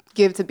wouldn't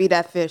give to be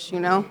that fish, you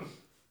know?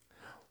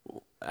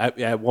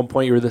 At one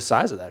point, you were the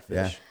size of that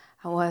fish. Yeah.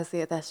 I was.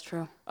 Yeah, that's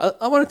true.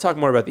 I want to talk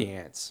more about the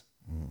ants.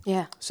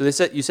 Yeah, So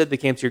you said they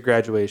came to your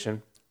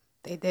graduation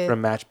they did.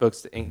 from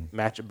matchbooks to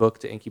matchbook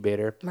to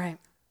incubator. Right.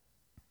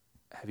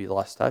 Have you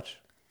lost touch?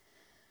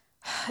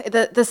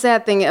 The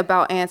sad thing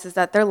about ants is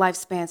that their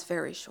lifespan's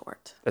very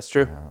short, That's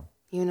true.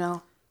 you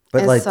know? But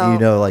And like, so, do you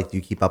know, like, do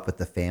you keep up with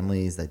the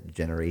families, like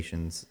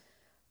generations?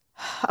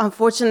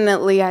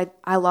 Unfortunately,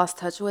 I lost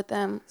touch with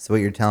them. So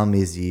what you're telling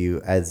me is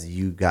as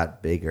you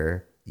got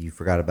bigger, you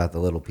forgot about the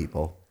little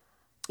people.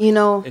 You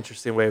know,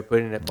 Interesting way of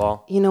putting it,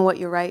 Paul. you know what,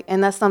 you're right.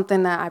 And that's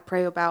something that I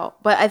pray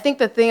about. But I think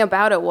the thing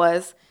about it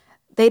was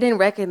they didn't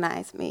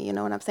recognize me. You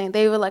know what I'm saying?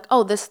 They were like,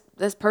 oh, this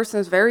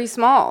person's very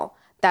small.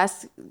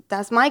 That's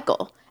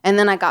Michael. And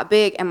then I got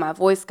big and my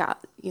voice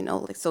got, you know,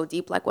 like so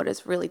deep, like what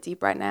is really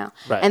deep right now.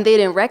 Right. And they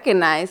didn't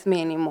recognize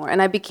me anymore.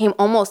 And I became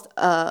almost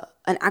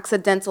an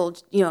accidental,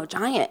 you know,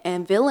 giant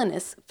and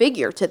villainous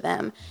figure to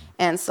them.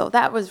 And so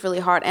that was really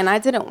hard. And I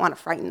didn't want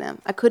to frighten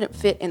them. I couldn't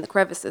fit in the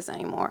crevices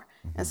anymore.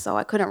 And so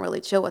I couldn't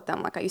really chill with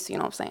them like I used to, you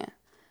know what I'm saying?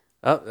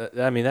 Oh,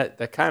 I mean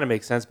that kind of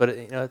makes sense, but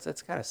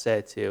it's kind of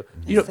sad too.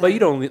 It's But you sad.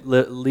 don't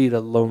lead a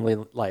lonely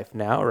life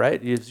now,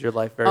 right? Is your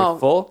life very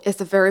full?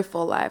 It's a very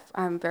full life.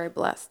 I'm very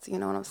blessed. You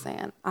know what I'm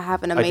saying? I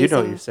have an I amazing. do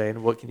know what you're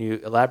saying. What can you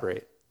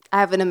elaborate?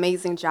 I have an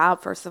amazing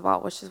job, first of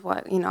all, which is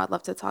what I'd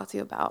love to talk to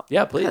you about.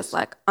 Yeah, please. Because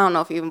like I don't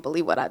know if you even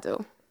believe what I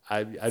do.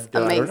 I don't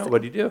know. amazing.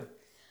 What do you do?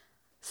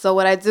 So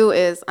what I do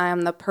is I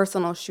am the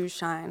personal shoe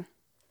shine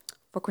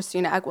for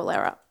Chrystina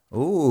Aguilera.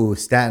 Ooh,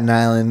 Staten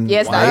Island.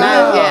 Yes, White?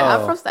 yeah,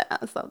 I'm from Staten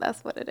Island, so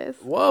that's what it is.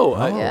 Whoa.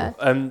 Yeah.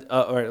 And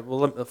all right.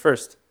 Well,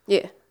 first,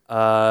 Yeah.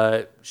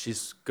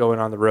 she's going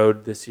on the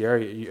road this year. Are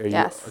you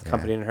Yes.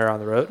 accompanying her on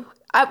the road?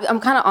 I'm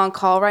kind of on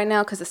call right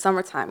now because it's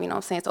summertime. You know what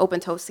I'm saying? It's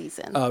open toe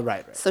season.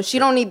 Right. So she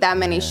don't need that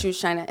many shoes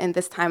shining in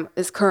this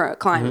current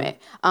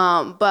climate.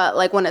 But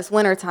like when it's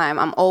wintertime,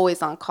 I'm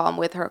always on call. I'm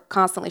with her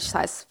constantly. She's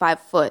size 5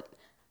 foot.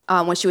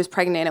 When she was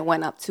pregnant, it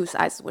went up 2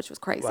 sizes, which was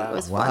crazy. Wow. It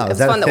was Wow, fun. It is was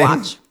that a fun to thing?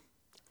 watch.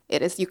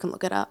 It is. You can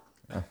look it up.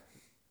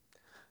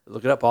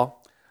 Look it up,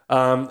 Paul.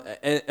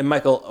 And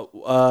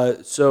Michael,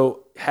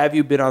 so have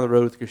you been on the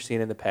road with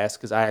Christina in the past?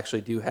 Because I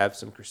actually do have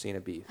some Christina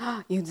beef.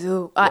 You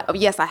do?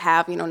 Yes, I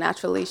have. You know,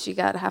 naturally, she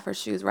got to have her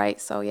shoes right.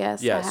 So,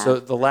 yes, I Yeah. have. So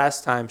the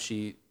last time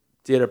she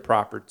did a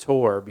proper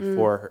tour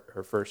before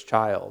her first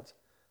child,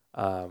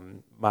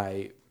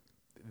 my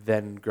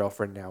then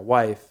girlfriend, now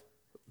wife,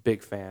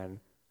 big fan.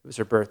 It was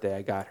her birthday.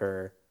 I got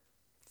her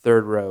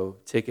 3rd row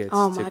tickets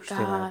Oh, to my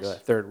Christina gosh.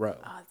 Aguilera. 3rd row.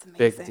 Oh, it's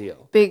amazing. Big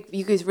deal. Big.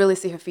 You could really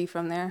see her feet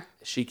from there.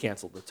 She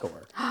canceled the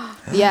tour.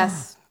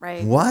 Yes,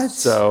 right. What?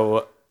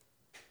 So,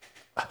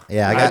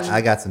 Yeah,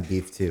 I got some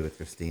beef too with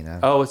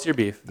Christina. oh, what's your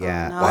beef?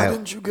 Yeah. no. Why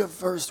didn't you get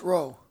first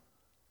row?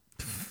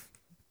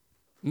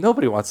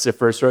 Nobody wants to sit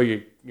first row.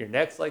 Your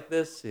neck's like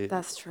this.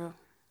 That's true.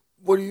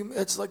 What do you?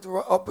 It's like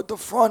up at the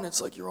front.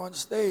 It's like you're on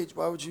stage.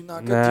 Why would you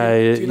not get?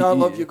 Nah, Do you not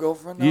love your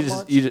girlfriend that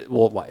much?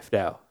 well, wife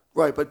now.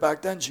 Right, but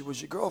back then she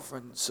was your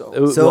girlfriend.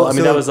 So So- I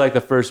mean, that was like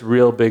the first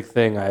real big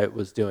thing I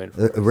was doing.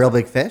 For A real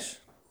big fish?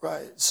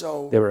 right,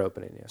 so They were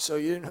opening, yeah. so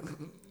you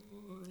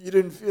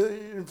didn't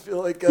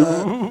feel like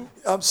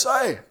I'm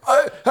sorry.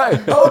 Hey,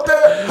 out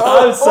there.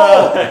 I'm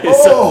sorry.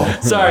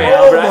 Sorry,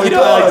 Oh Albert. my You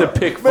know I like to God.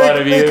 pick fun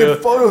of you. Making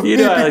fun of You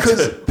me know I like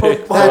because to pick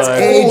of fun. That's my-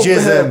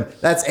 ageism.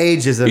 That's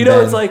ageism. You know,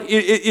 Ben.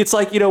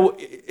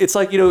 it's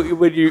like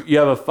when you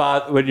have a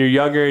father when you're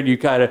younger and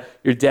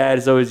your dad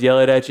is always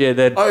yelling at you, and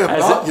then I am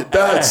not your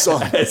dad's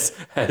son.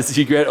 As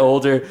you get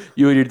older,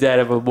 you and your dad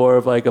have a more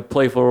of like a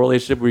playful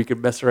relationship where you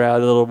can mess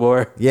around a little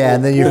more. Yeah,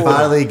 and then you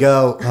finally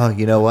go, oh,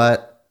 you know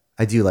what?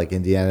 I do like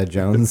Indiana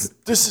Jones.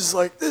 This is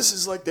like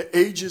the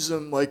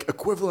ageism like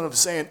equivalent of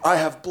saying I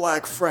have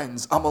black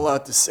friends. I'm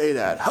allowed to say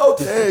that. How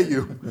dare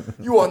you?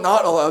 You are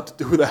not allowed to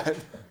do that.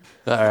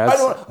 All right,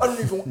 I don't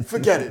even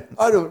forget it.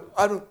 I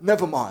don't.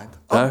 Never mind.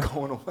 I'm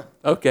going away.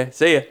 okay,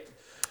 see ya.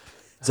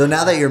 So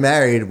now that you're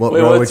married, what Wait,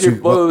 role what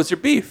would was your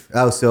beef?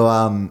 Oh, so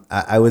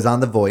I was on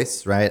The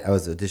Voice, right? I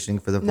was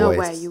auditioning for The No Voice.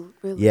 way, you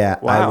really? Yeah,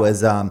 I Wow. was.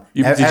 Did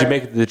you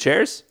make it to the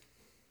chairs?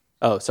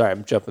 Oh, sorry,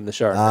 I'm jumping the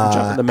shark. I'm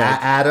jumping the mic.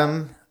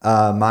 Adam,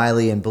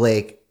 Miley, and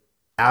Blake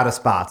out of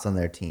spots on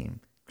their team.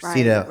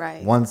 Christina,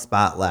 right. 1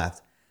 spot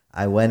left.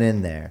 I went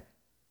in there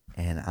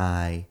and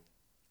I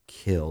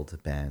killed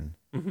Ben.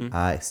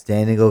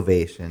 Standing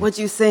ovation. What'd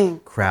you sing?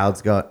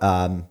 Crowds go.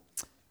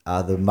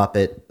 The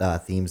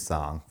Muppet theme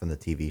song from the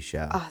TV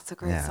show. Oh, it's a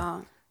great Yeah.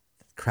 song.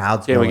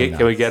 Crowds. Can we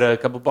going get nuts.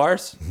 a couple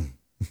bars?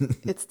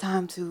 It's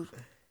time to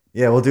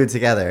Yeah, we'll do it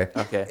together.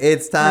 Okay.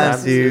 It's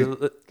time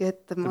to.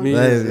 get the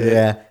music. money.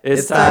 Yeah.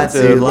 It's time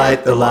to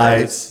light the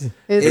lights.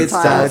 It's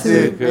time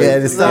to get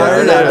it started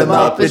started at at the the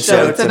Muppet Muppet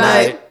Show Show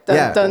tonight. tonight. Dun,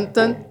 Yeah. dun,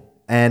 dun.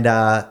 And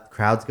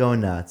crowd's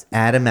going nuts.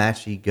 Adam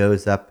actually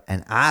goes up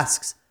and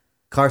asks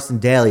Carson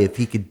Daly if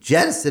he could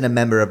jettison a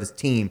member of his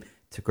team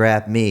to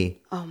grab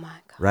me. Oh my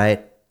God.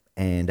 Right?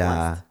 And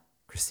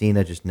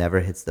Chrystina just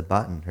never hits the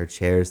button. Her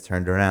chair's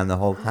turned around the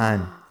whole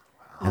time.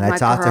 And I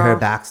talked to her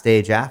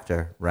backstage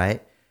after,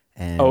 right?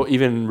 And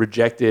even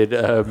rejected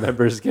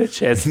members get a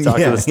chance to talk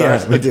to the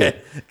stars. Yeah, we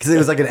did. Because it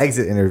was like an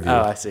exit interview.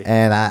 Oh, I see.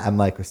 And I'm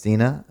like,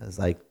 Chrystina, I was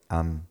like,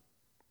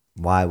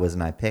 why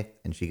wasn't I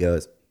picked? And she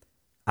goes,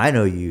 I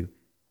know you.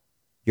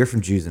 You're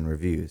from Jews and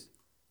Reviews.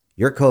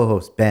 Your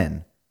co-host,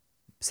 Ben,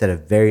 said a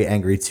very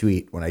angry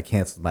tweet when I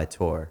canceled my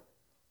tour.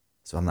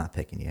 So I'm not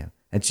picking you.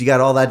 And she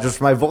got all that just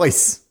from my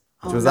voice,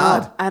 which was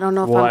odd. I don't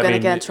know if I'm going to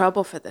get in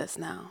trouble for this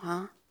now,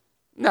 huh?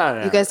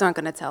 No. You guys aren't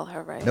going to tell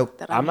her, right? Nope.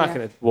 That I'm not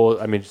going to.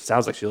 Well, I mean, it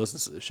sounds like she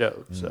listens to the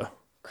show. So,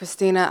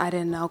 Chrystina, I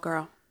didn't know,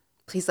 girl.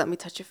 Please let me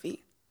touch your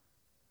feet.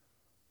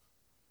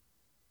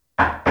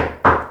 Paul,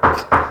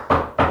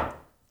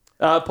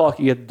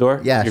 can you get the door?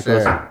 Yeah, You're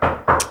sure. close.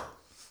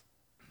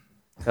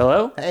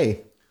 Hello?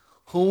 Hey.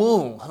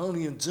 Hello, how do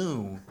you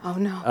do? Oh,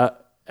 no.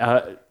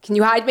 Can Can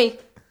you hide me?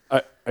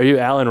 Are you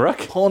Alan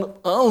Rook?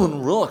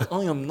 Alan Rock,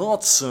 I am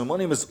not, sir. My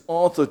name is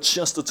Arthur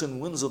Chesterton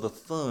Windsor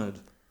III.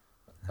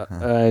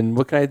 And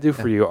what can I do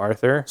for you,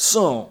 Arthur?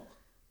 So,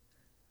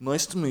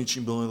 nice to meet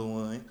you, by the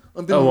way.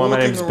 I've been my walking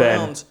name's Ben.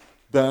 around.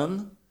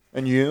 Ben?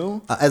 And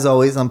you? As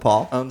always, I'm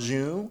Paul. And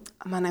you?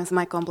 My name's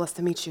Michael. I'm blessed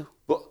to meet you.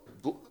 But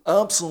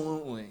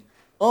absolutely.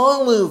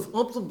 I live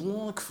up the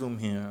block from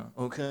here,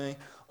 okay?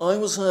 I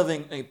was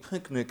having a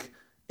picnic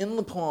in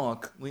the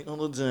park the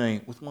other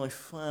day with my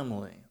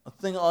family. A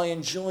thing I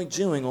enjoy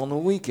doing on the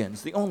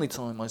weekends, the only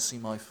time I see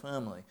my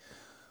family.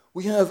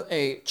 We have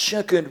a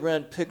checkered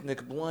red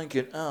picnic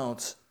blanket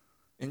out,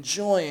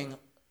 enjoying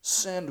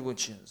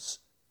sandwiches,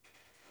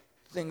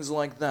 things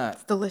like that.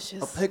 It's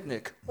delicious. A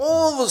picnic.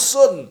 All of a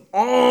sudden,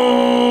 I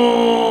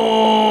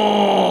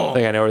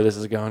think I know where this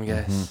is going,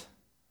 guys.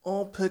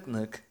 our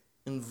picnic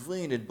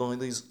invaded by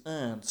these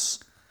ants.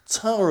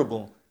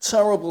 Terrible,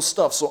 terrible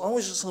stuff. So I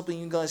was just hoping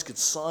you guys could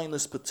sign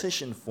this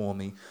petition for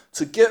me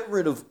to get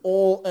rid of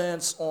all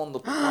ants on the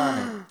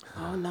planet.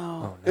 Oh,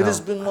 no. It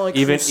has been like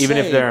Even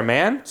if they're a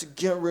man? to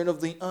get rid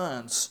of the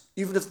ants,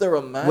 even if they're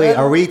a man. Wait,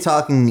 are we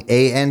talking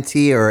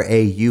A-N-T or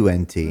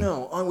A-U-N-T?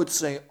 No, I would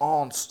say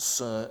ants,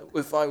 sir,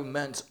 if I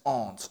meant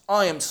ants.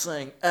 I am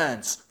saying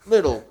ants,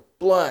 little,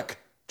 black,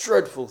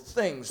 dreadful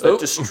things that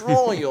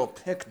destroy your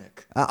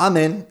picnic. I'm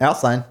in. I'll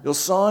sign. You'll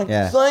sign?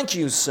 Yeah. Thank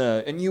you,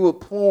 sir. And you are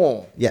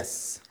Paul.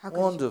 Yes.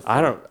 Wonderful. I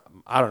don't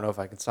know if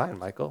I can sign,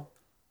 Michael.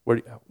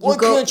 Why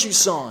can't you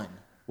sign?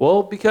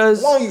 Well,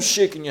 because Why are you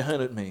shaking your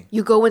head at me?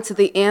 You go into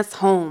the ants'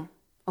 home,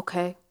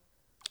 okay?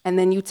 And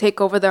then you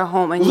take over their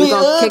home, and The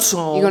ants'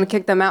 home? you're gonna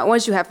kick them out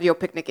once you have your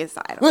picnic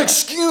inside. Okay?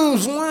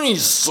 Excuse me,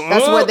 sir.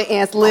 That's where the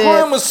ants live.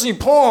 Primacy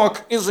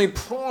Park is a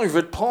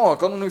private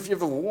park. I don't know if you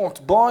ever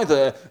walked by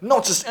there.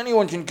 Not just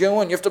anyone can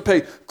go in. You have to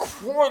pay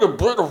quite a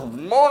bit of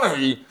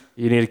money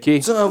you need a key.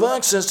 to have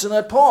access to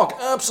that park.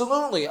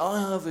 Absolutely.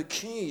 I have a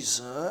key,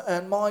 sir,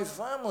 and my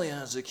family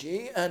has a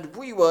key, and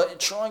we were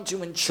trying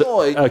to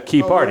enjoy a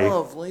key party.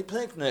 lovely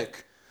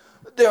picnic.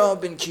 There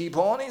have been key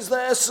parties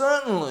there,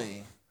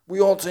 certainly. We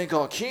all take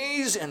our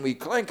keys and we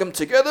clank them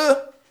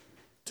together.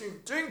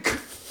 Dink, dink.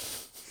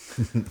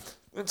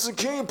 It's a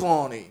key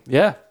party.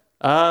 Yeah.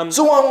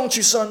 So why won't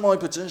you sign my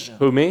petition?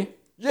 Who, me?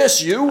 Yes,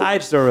 you. I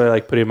just don't really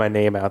like putting my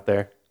name out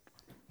there.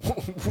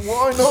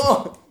 Why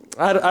not?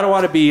 I don't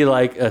want to be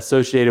like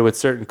associated with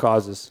certain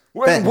causes.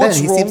 Ben, What's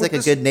he wrong seems with like a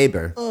this? good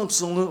neighbor.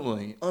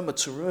 Absolutely. I'm a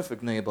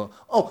terrific neighbor.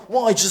 Oh,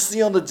 why, just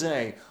the other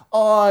day,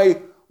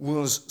 I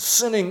was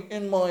sitting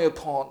in my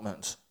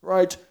apartment,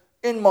 right?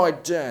 In my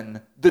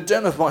den, the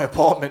den of my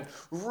apartment,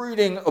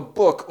 reading a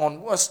book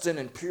on Western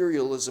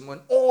imperialism,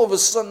 when all of a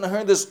sudden I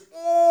heard this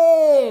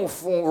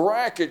awful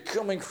racket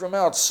coming from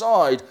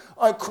outside.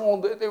 I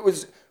called it, it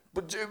was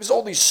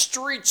all these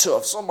street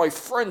toughs on my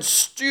friend's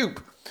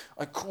stoop.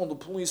 I called the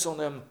police on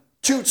them,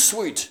 toot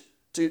sweet,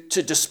 to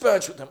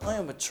dispatch with them. I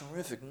am a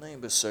terrific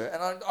neighbor, sir,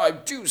 and I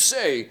do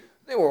say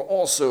they were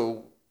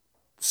also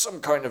some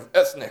kind of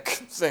ethnic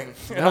thing,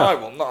 and I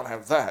will not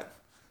have that.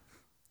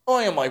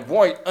 I am a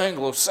white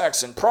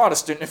Anglo-Saxon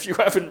Protestant, if you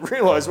haven't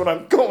realized what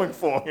I'm going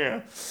for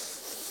here.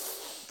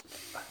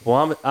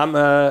 Well, I'm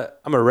a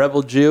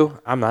rebel Jew.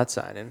 I'm not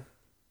signing.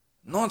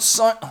 Not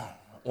sign.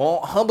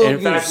 Well, how about In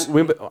fact,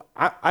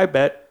 I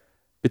bet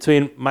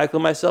between Michael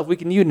and myself, we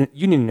can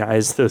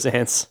unionize those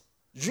ants.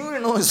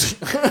 Unionize.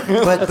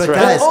 But right.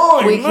 guys,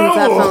 Oh, We no. can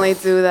definitely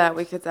do that.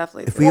 We could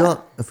definitely if do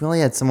that. we only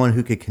had someone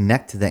who could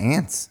connect to the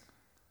ants.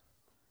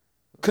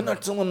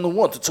 Connect them to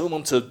what? To tell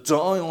them to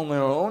die on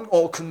their own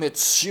or commit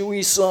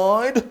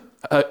suicide?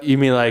 You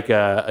mean like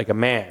a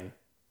man?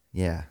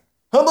 Yeah.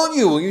 How about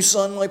you? Will you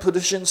sign my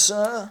petition,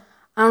 sir?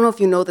 I don't know if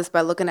you know this by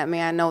looking at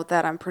me. I know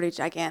that I'm pretty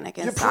gigantic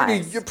in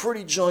size. You're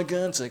pretty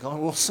gigantic, I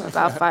will say.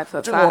 About that.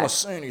 5'5". Didn't want to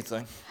say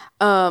anything.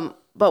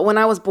 But when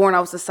I was born, I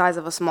was the size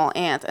of a small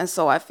ant, and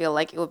so I feel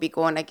like it would be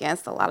going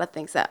against a lot of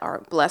things that are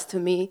blessed to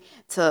me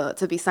to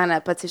be signing a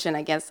petition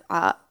against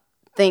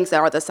things that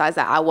are the size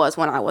that I was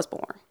when I was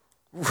born.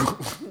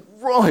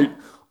 Right.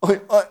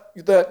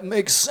 That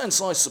makes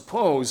sense, I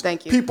suppose.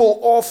 Thank you. People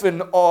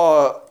often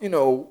are,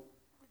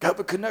 have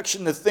a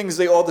connection to things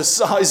they are the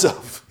size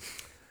of.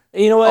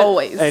 You know what?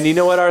 Always. And you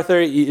know what, Arthur?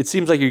 It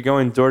seems like you're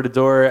going door to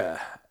door.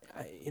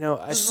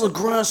 This is a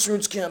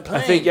grassroots campaign.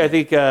 I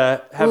think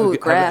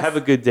have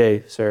a good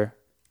day, sir.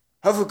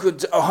 Have a good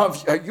day.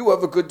 You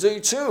have a good day,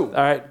 too.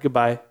 All right,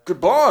 goodbye.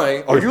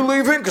 Goodbye. Are you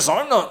leaving? Because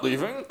I'm not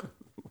leaving.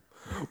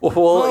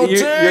 Well, you're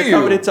dare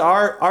coming you. into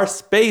our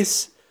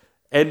space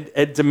and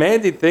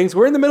demanding things.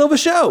 We're in the middle of a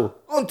show.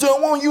 Oh,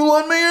 don't want you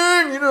let me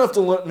in. You don't have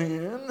to let me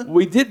in.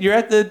 We did. You're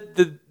at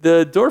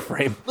the door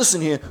frame.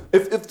 Listen here.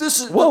 If this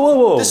is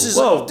Whoa. this is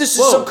Whoa.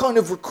 some kind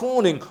of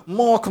recording,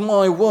 mark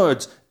my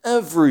words.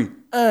 Every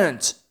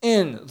ant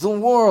in the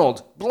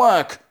world,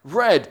 black,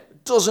 red,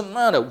 doesn't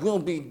matter, will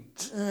be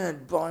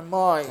dead by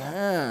my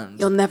hand.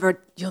 You'll never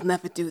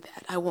do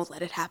that. I won't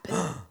let it happen.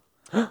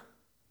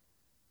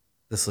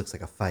 This looks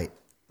like a fight.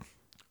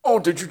 Oh,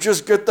 did you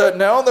just get that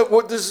now?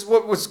 This is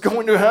what was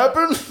going to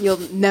happen? You'll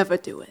never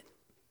do it.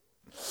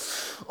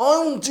 I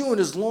won't do it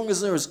as long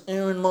as there is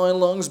air in my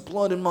lungs,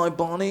 blood in my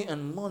body,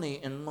 and money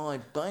in my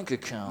bank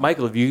account.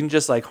 Michael, if you can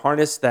just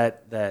harness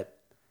that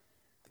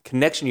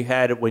connection you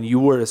had when you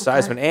were the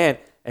size of an ant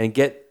and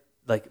get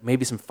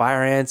maybe some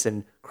fire ants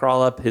and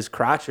crawl up his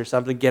crotch or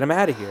something, get him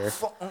out of here.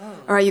 All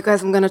right, you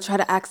guys, I'm going to try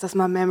to access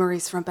my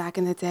memories from back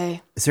in the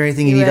day. Is there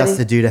anything you You need us ready?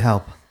 to do to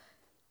help?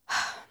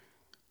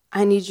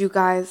 I need you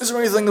guys. Is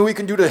there anything that we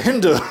can do to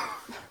hinder?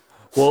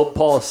 Well,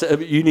 Paul,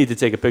 you need to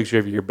take a picture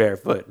of your bare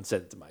foot and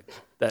send it to Michael.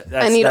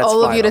 I need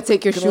all of you to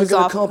take your Can I shoes get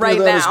a off copy right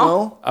of that as now.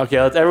 well?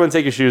 Okay, let's everyone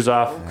take your shoes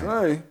off.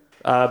 Okay.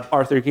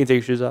 Arthur, can you take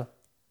your shoes off?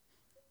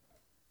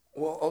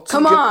 Well, I'll take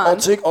Come it, on.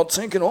 I'll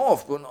take it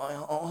off, but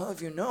I'll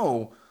have you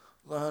know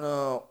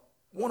that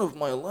one of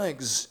my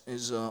legs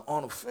is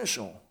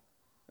artificial.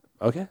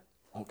 Okay.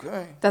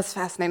 Okay, That's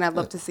fascinating. I'd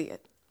love to see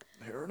it.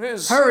 here it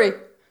is. Hurry.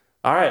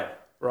 All right.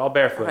 We're all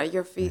barefoot. All right,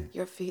 your feet.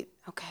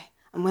 Okay.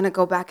 I'm going to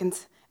go back and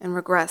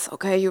regress.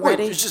 Okay, you Wait,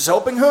 ready? is this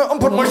helping her? I'm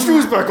putting my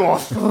shoes back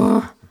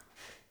on.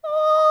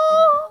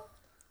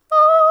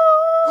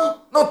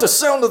 Not the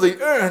sound of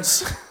the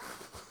ants.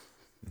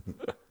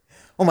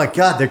 Oh my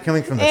God, they're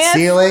coming from the Ants?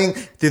 ceiling,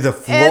 through the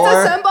Ants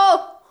floor.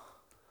 assemble.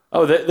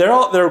 Oh,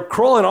 they're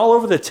crawling all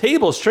over the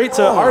table straight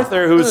to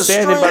Arthur, who's In a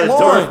standing by the straight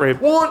door line. frame.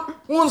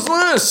 What's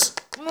this?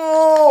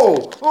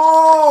 No!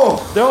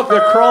 Oh!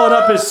 They're crawling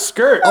up his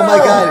skirt. Oh my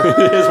God.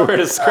 He's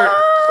wearing a skirt.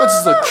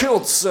 That's the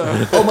kilt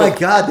set. Oh my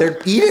God, they're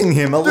eating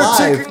him They're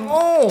alive. taking.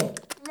 Oh!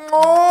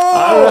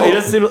 I don't know. He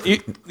doesn't seem.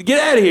 Get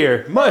out of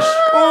here, mush.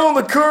 Oh,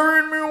 they're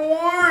carrying me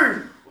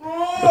away!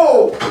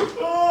 Oh!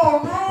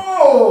 Oh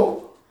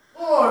no!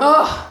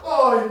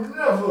 Oh, I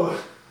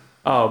never.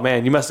 Oh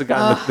man, you must have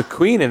gotten the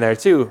queen in there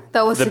too.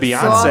 That was the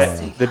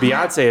exhausting. Beyonce, the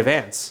Beyonce of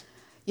ants.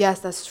 Yes,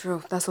 that's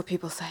true. That's what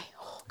people say.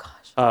 Oh,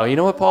 gosh. Oh, you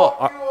know what, Paul?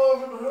 You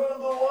haven't heard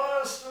the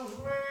last of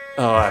me.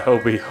 Oh, I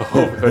hope we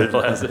heard the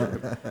last.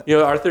 You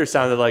know, Arthur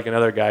sounded like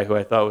another guy who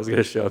I thought was going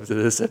to show up to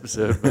this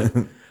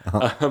episode.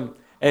 But,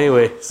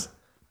 anyways,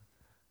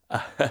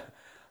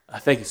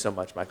 thank you so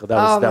much, Michael.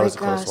 That was a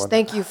close one.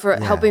 Thank you for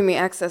helping me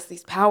access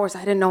these powers.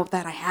 I didn't know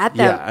that I had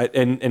them. Yeah,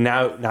 and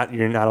now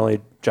you're not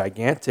only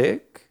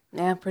gigantic.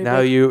 Yeah, pretty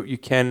Now big. you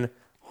can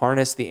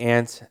harness the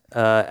ant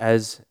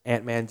as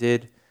Ant-Man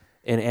did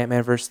in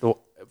Ant-Man versus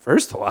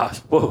the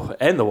Wasp. Whoa,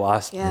 and the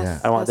Wasp.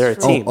 Yes, I want that's they're a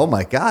true. team. Oh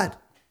my God.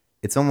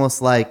 It's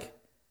almost like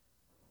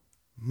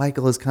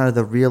Michael is kind of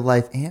the real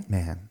life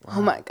Ant-Man.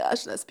 Oh my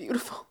gosh, that's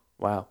beautiful.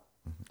 Wow,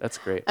 that's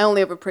great. I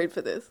only ever prayed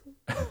for this.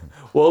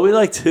 Well, we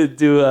like to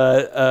do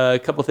a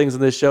couple things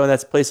on this show, and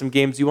that's play some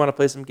games. You want to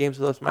play some games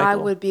with us, Michael? I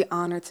would be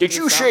honored to Did do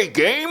you so. say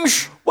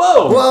games?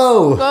 Whoa!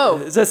 Whoa. Go.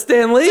 Is that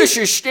Stan Lee? This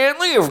is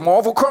Stanley of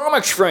Marvel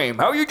Comics fame.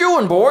 How you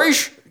doing,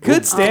 boys?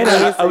 Good, Stan.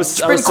 I was.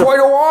 It's been quite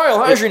a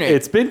while, hasn't it?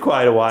 It's been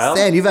quite a while.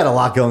 Stan, you've had a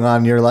lot going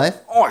on in your life.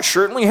 Oh, I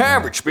certainly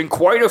have. It's been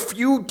quite a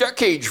few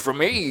decades for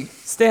me.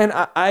 Stan,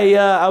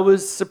 I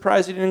was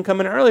surprised you didn't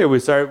come in earlier.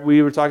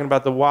 We were talking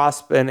about the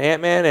Wasp and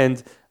Ant-Man,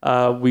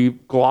 and we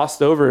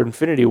glossed over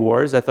Infinity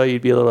Wars. I thought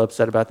you'd be a little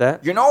upset about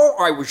that. You know,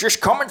 I was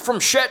just coming from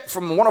set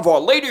from one of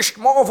our latest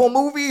Marvel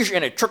movies,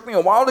 and it took me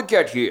a while to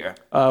get here.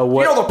 What?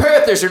 You know, the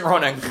path isn't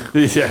running.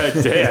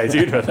 Yeah, I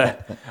do know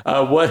that.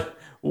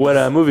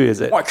 What movie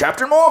is it? Why,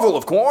 Captain Marvel,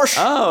 of course.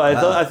 Oh,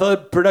 I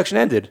thought production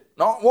ended.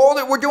 No,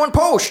 well, we're doing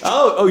post.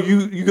 Oh,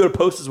 you go to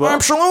post as well.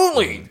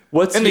 Absolutely.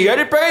 What's in the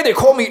edit bay? They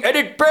call me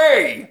Edit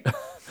Bay.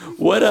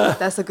 What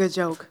That's a good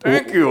joke.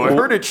 Thank you. I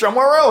heard it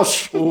somewhere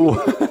else.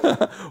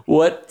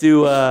 what's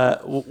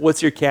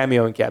your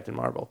cameo in Captain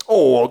Marvel?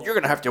 Oh, well, you're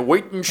gonna have to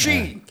wait and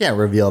see. Can't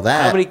reveal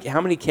that.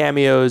 How many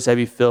cameos have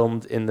you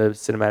filmed in the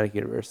cinematic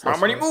universe? How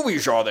thus many far?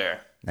 movies are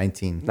there?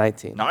 19.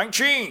 19.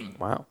 19.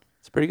 Wow,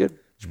 it's pretty good.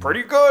 It's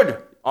pretty good.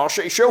 I'll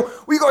say so.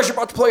 Well, you guys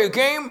about to play a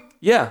game?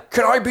 Yeah,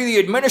 Can I be the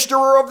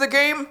administrator of the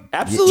game?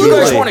 absolutely. You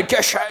guys want to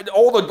guess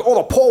all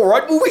the Paul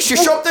Rudd movies or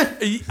something?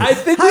 I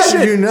think we How should.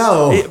 did you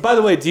know? Hey, by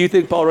the way, do you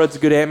think Paul Rudd's a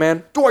good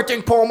Ant-Man? Do I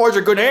think Paul Rudd's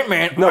a good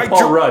Ant-Man? No,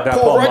 Paul Rudd, not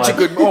Paul Rudd's Mudd.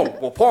 a good... Oh,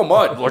 well, Paul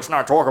Mudd. Let's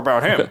not talk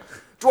about him.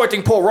 Do I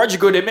think Paul Rudd's a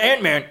good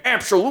Ant-Man?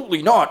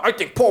 Absolutely not. I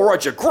think Paul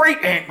Rudd's a great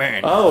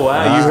Ant-Man. Oh,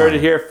 wow. You heard it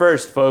here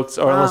first, folks.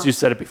 Or unless you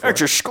said it before.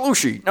 That's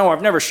exclusive. No,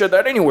 I've never said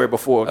that anywhere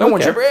before. No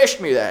one's ever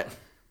asked me that.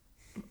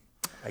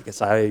 I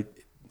guess I'm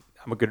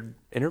a good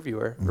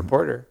interviewer,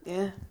 reporter.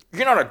 Yeah.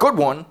 You're not a good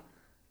one.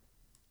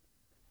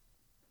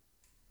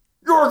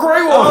 You're a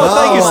great one. Oh,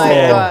 thank you, my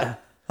Stan. God.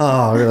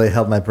 Oh, I really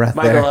held my breath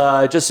Michael,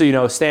 there. just so you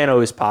know, Stan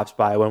always pops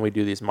by when we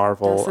do these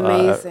Marvel That's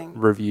amazing.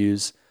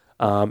 reviews.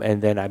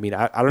 And then, I mean,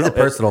 I don't know. He's a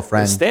personal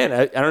friend. Stan,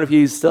 I don't know if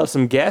you still have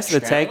some gas in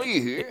the tank.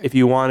 Stanley here. If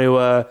you want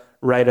to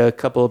write a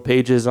couple of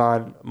pages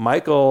on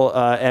Michael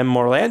M.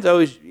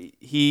 Orlando,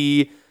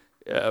 he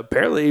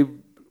apparently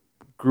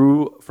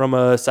grew from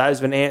a size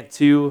of an ant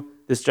to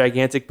this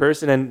gigantic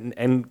person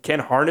and can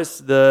harness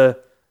the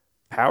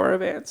power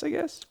of ants, I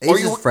guess.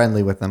 He's just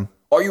friendly with them.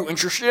 Are you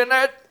interested in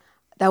that?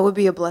 That would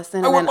be a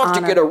blessing I and would an love to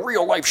honor. get a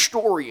real life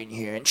story in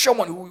here, and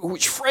someone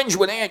who's friends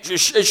with ants,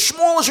 as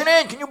small as an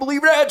ant. Can you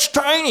believe that? It's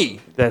tiny.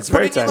 That's Put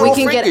very it in your tiny. We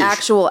little can get fingers.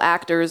 actual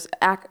actors,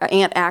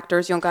 ant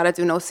actors. You don't gotta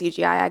do no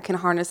CGI. I can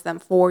harness them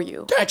for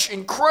you. That's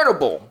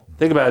incredible.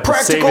 Think about it,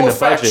 just saving Practical the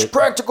effects. budget.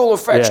 Practical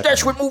effects. Yeah.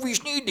 That's what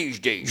movies need these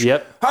days.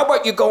 Yep. How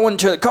about you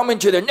come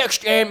into the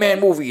next Ant-Man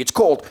movie? It's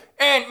called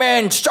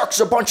Ant-Man Sucks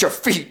a Bunch of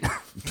Feet.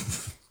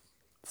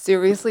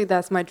 Seriously,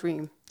 that's my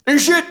dream.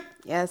 Is it?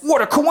 Yes.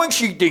 What a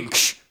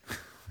coincidence.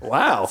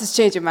 Wow. This is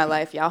changing my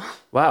life, y'all.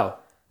 Wow.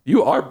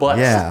 You are blessed.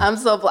 Yeah. I'm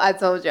so I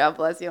told you I'm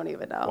blessed. You don't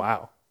even know.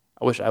 Wow.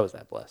 I wish I was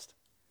that blessed.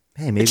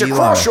 Hey, maybe It's a you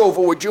are.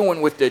 crossover we're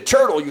doing with the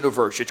Turtle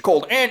universe. It's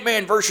called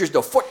Ant-Man versus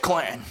the Foot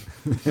Clan.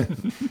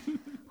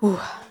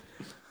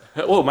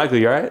 Whoa, Michael,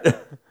 you all right?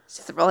 It's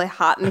just really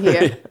hot in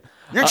here.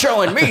 You're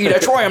telling me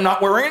that's why I'm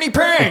not wearing any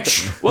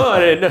pants. Whoa, I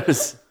didn't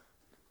notice.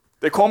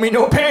 They call me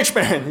No Pants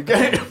Man. You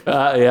get it?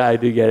 Yeah, I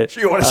do get it.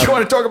 You want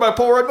to talk about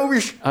Paul Rudd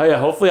movies? Oh, yeah,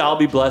 hopefully I'll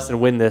be blessed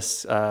and win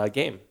this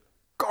game.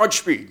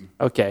 Godspeed.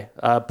 Okay.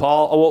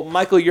 Paul, well,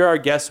 Michael, you're our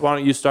guest. Why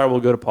don't you start?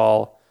 We'll go to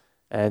Paul.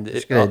 And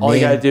gonna all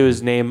you name- got to do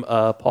is name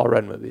Paul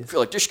Rudd movies. I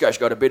feel like this guy's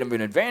got a bit of an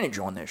advantage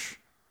on this.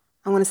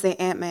 I'm gonna say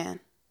Ant-Man.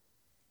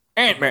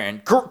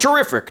 Ant-Man.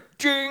 Terrific.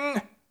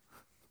 Jing.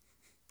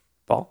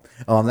 Paul?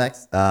 Oh, I'm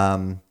next.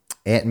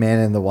 Ant-Man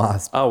and the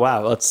Wasp. Oh,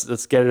 wow. Let's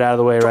get it out of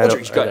the way right Told you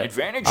he's got an away.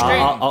 advantage.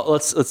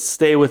 Let's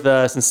stay with,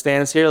 since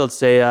Stan's here, let's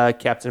say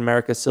Captain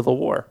America Civil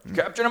War.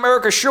 Captain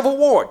America Civil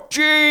War.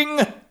 Jing.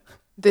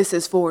 This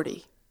is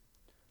 40.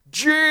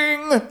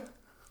 Jing.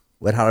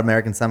 Wet Hot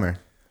American Summer.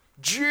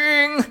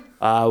 Jing.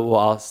 Well,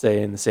 I'll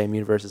say in the same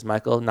universe as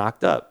Michael,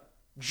 Knocked Up.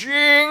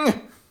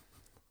 Jing.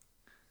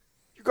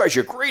 You guys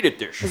are great at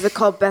this. Is it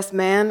called Best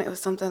Man? It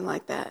was something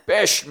like that.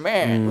 Best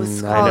man. It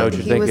was I called, know what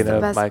you're he was thinking the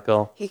of, best,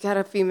 Michael. He got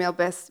a female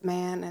best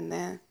man, and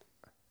then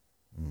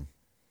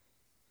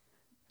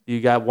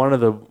You got one of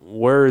the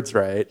words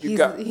right.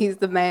 he's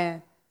the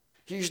man.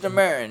 He's the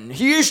man.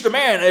 He is the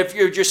man. If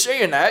you're just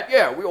saying that,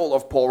 yeah, we all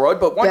love Paul Rudd.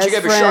 But once you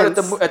Best give a shot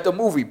friends. at the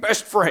movie,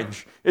 best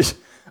friends.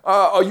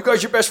 Are you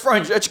guys your best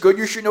friends? That's good.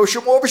 You should know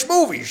some more of his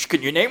movies.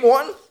 Can you name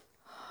one?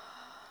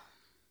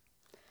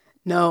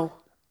 No.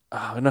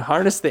 Oh, and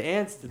harness the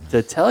ants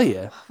to tell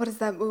you. What is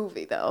that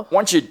movie though?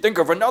 Once you think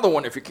of another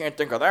one, if you can't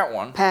think of that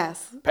one.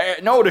 Pass.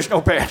 No, there's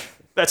no pass.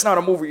 That's not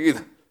a movie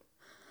either.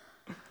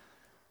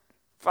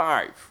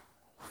 5,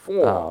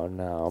 4. Oh,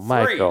 no.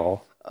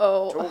 Michael.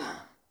 Oh.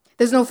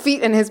 There's no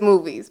feet in his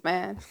movies,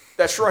 man.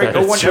 That's right. No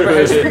That's one true. ever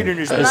has feet in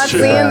his I'm not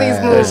movie. seeing these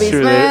That's movies,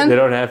 true. man. They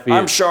don't have feet.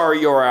 I'm sorry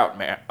you're out,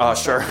 man.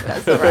 Sir.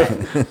 That's right.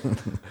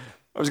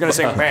 I was going to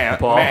say man.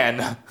 Paul.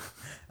 Man.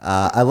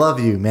 I love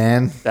you,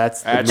 man.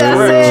 That's the That's movie.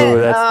 correct. it.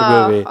 That's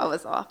the movie. I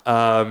was off.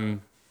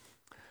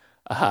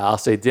 I'll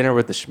say Dinner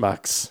with the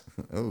Schmucks.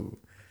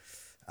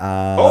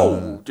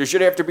 Does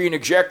it have to be an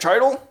exact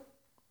title?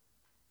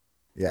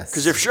 Yes.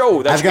 Because if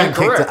so, that's I've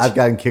incorrect.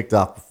 gotten kicked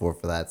off before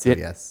for that, so Yeah.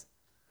 yes.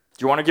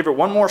 Do you want to give it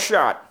one more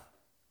shot?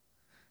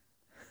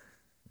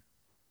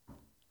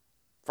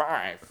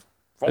 5,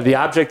 4. The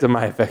object of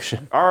my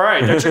affection. All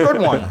right, that's a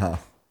good one.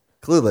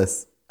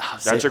 Clueless.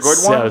 That's a good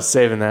one. I was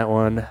saving that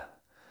one.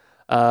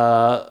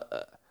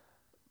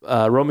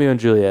 Romeo and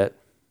Juliet.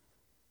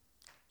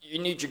 You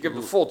need to give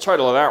the full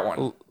title of that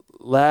one.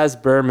 Laz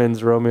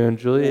Berman's Romeo and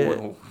Juliet.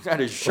 Ooh, that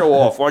is show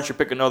off. Why don't you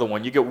pick another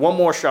one? You get one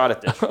more shot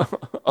at this.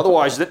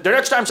 Otherwise, the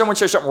next time someone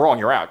says something wrong,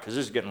 you're out because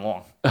this is getting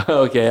long.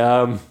 Okay.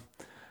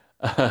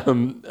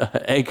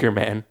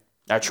 Anchorman.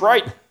 That's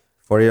right.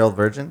 40-Year-Old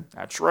Virgin.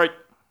 That's right.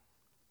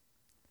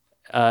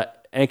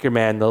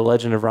 Anchorman, The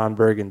Legend of Ron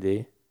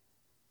Burgundy.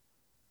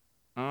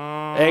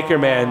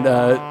 Anchorman,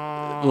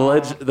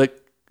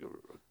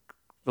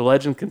 the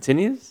legend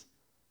continues?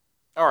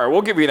 All right,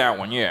 we'll give you that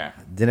one, yeah.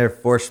 Dinner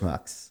for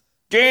Schmucks.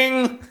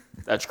 Ding!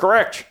 That's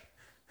correct.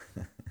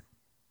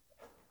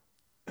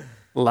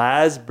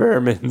 Laz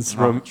Berman's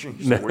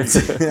Jeez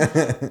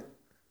Louise.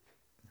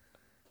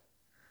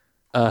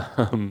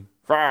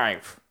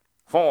 5,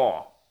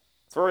 4,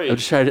 3. I'm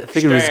just trying to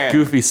think of his Stand.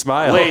 goofy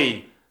smile.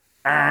 Lee.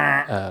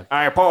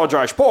 I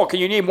apologize. Paul, can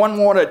you need one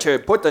more to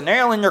put the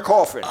nail in your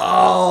coffin?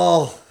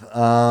 Oh,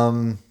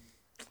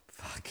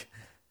 fuck.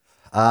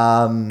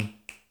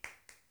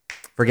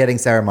 Forgetting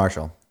Sarah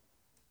Marshall.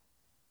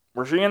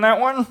 Was she in that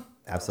one?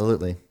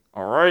 Absolutely.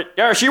 All right.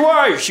 Yeah, she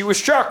was. She was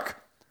Chuck.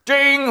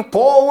 Ding,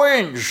 Paul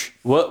Winge.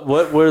 What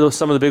were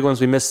some of the big ones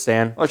we missed,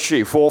 Stan? Let's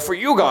see. For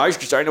you guys,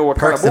 because I know what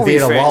Perks kind of of movie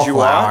Being a fans you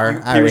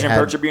Wallflower. are. He was in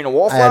Perks of Being a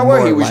Wallflower.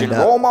 more He was in lined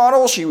up. Role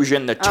Models. He was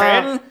in The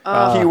 10.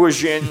 He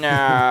was in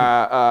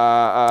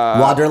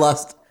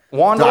Wanderlust.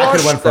 Wanderlust. I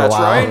could've went for a That's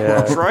while. right. Yeah.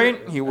 That's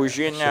right. He was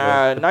in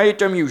Night at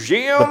the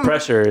Museum. The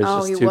pressure is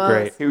Oh, he just too was.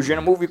 great. He was in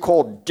a movie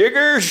called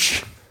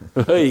Diggers.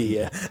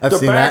 Yeah. I've The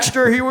seen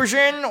Baxter he was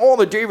in, all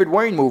the David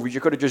Wayne movies.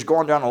 You could have just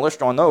gone down the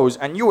list on those.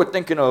 And you were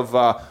thinking of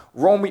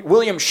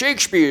William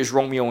Shakespeare's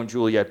Romeo and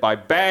Juliet by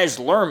Baz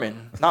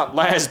Luhrmann, not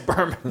Laz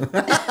Berman.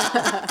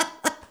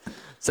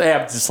 Say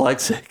I'm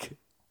dyslexic.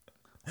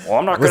 Well,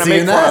 I'm not Was going to he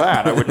make in fun of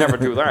that? that. I would never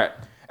do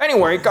that.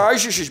 Anyway,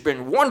 guys, this has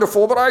been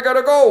wonderful, but I got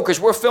to go because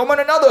we're filming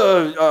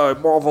another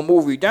Marvel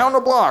movie down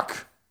the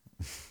block.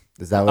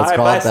 Is that what's All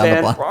called? right, bye,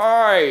 Down the Stan. block?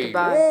 Bye.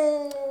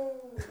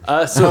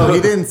 Bye. So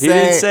he didn't He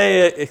didn't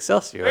say- say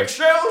Excelsior.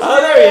 Excelsior!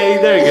 Oh,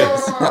 there he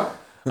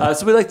goes.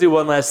 So we'd like to do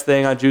one last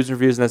thing on Jews and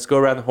Reviews, and that's go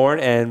around the horn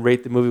and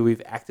rate the movie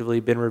we've actively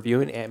been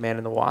reviewing, Ant-Man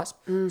and the Wasp.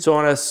 So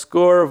on a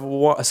scale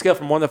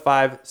from 1 to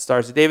 5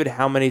 stars to David,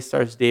 how many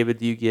stars to David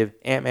do you give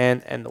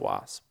Ant-Man and the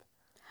Wasp?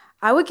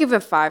 I would give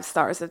it 5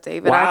 stars of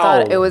David. I Wow.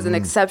 thought it was an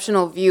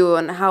exceptional view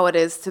on how it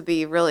is to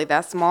be really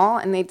that small,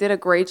 and they did a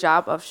great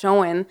job of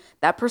showing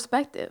that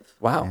perspective.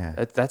 Wow,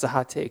 Yeah. that's a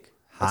hot take.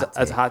 That's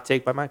a Take. hot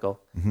take by Michael.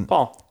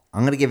 Paul.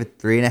 I'm going to give it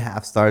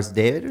 3.5 stars to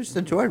David. It was just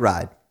a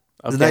joyride.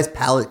 It's a Okay. nice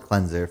palate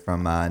cleanser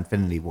from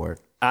Infinity War.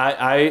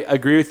 I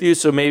agree with you.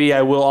 So maybe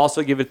I will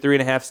also give it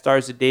 3.5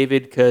 stars to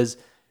David because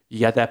you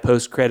got that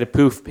post-credit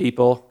poof,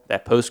 people.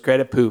 That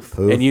post-credit poof.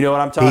 And you know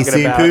what I'm talking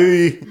about.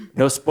 PCP.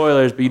 No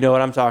spoilers, but you know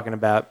what I'm talking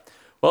about.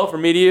 Well,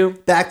 from me to you,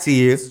 Back to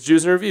you. it's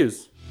Jews and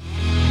Reviews.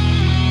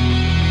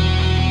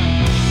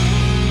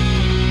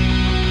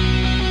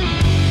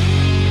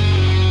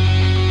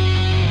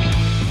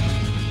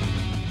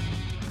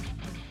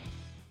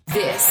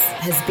 This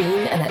has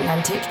been an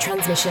Atlantic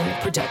Transmission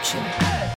production.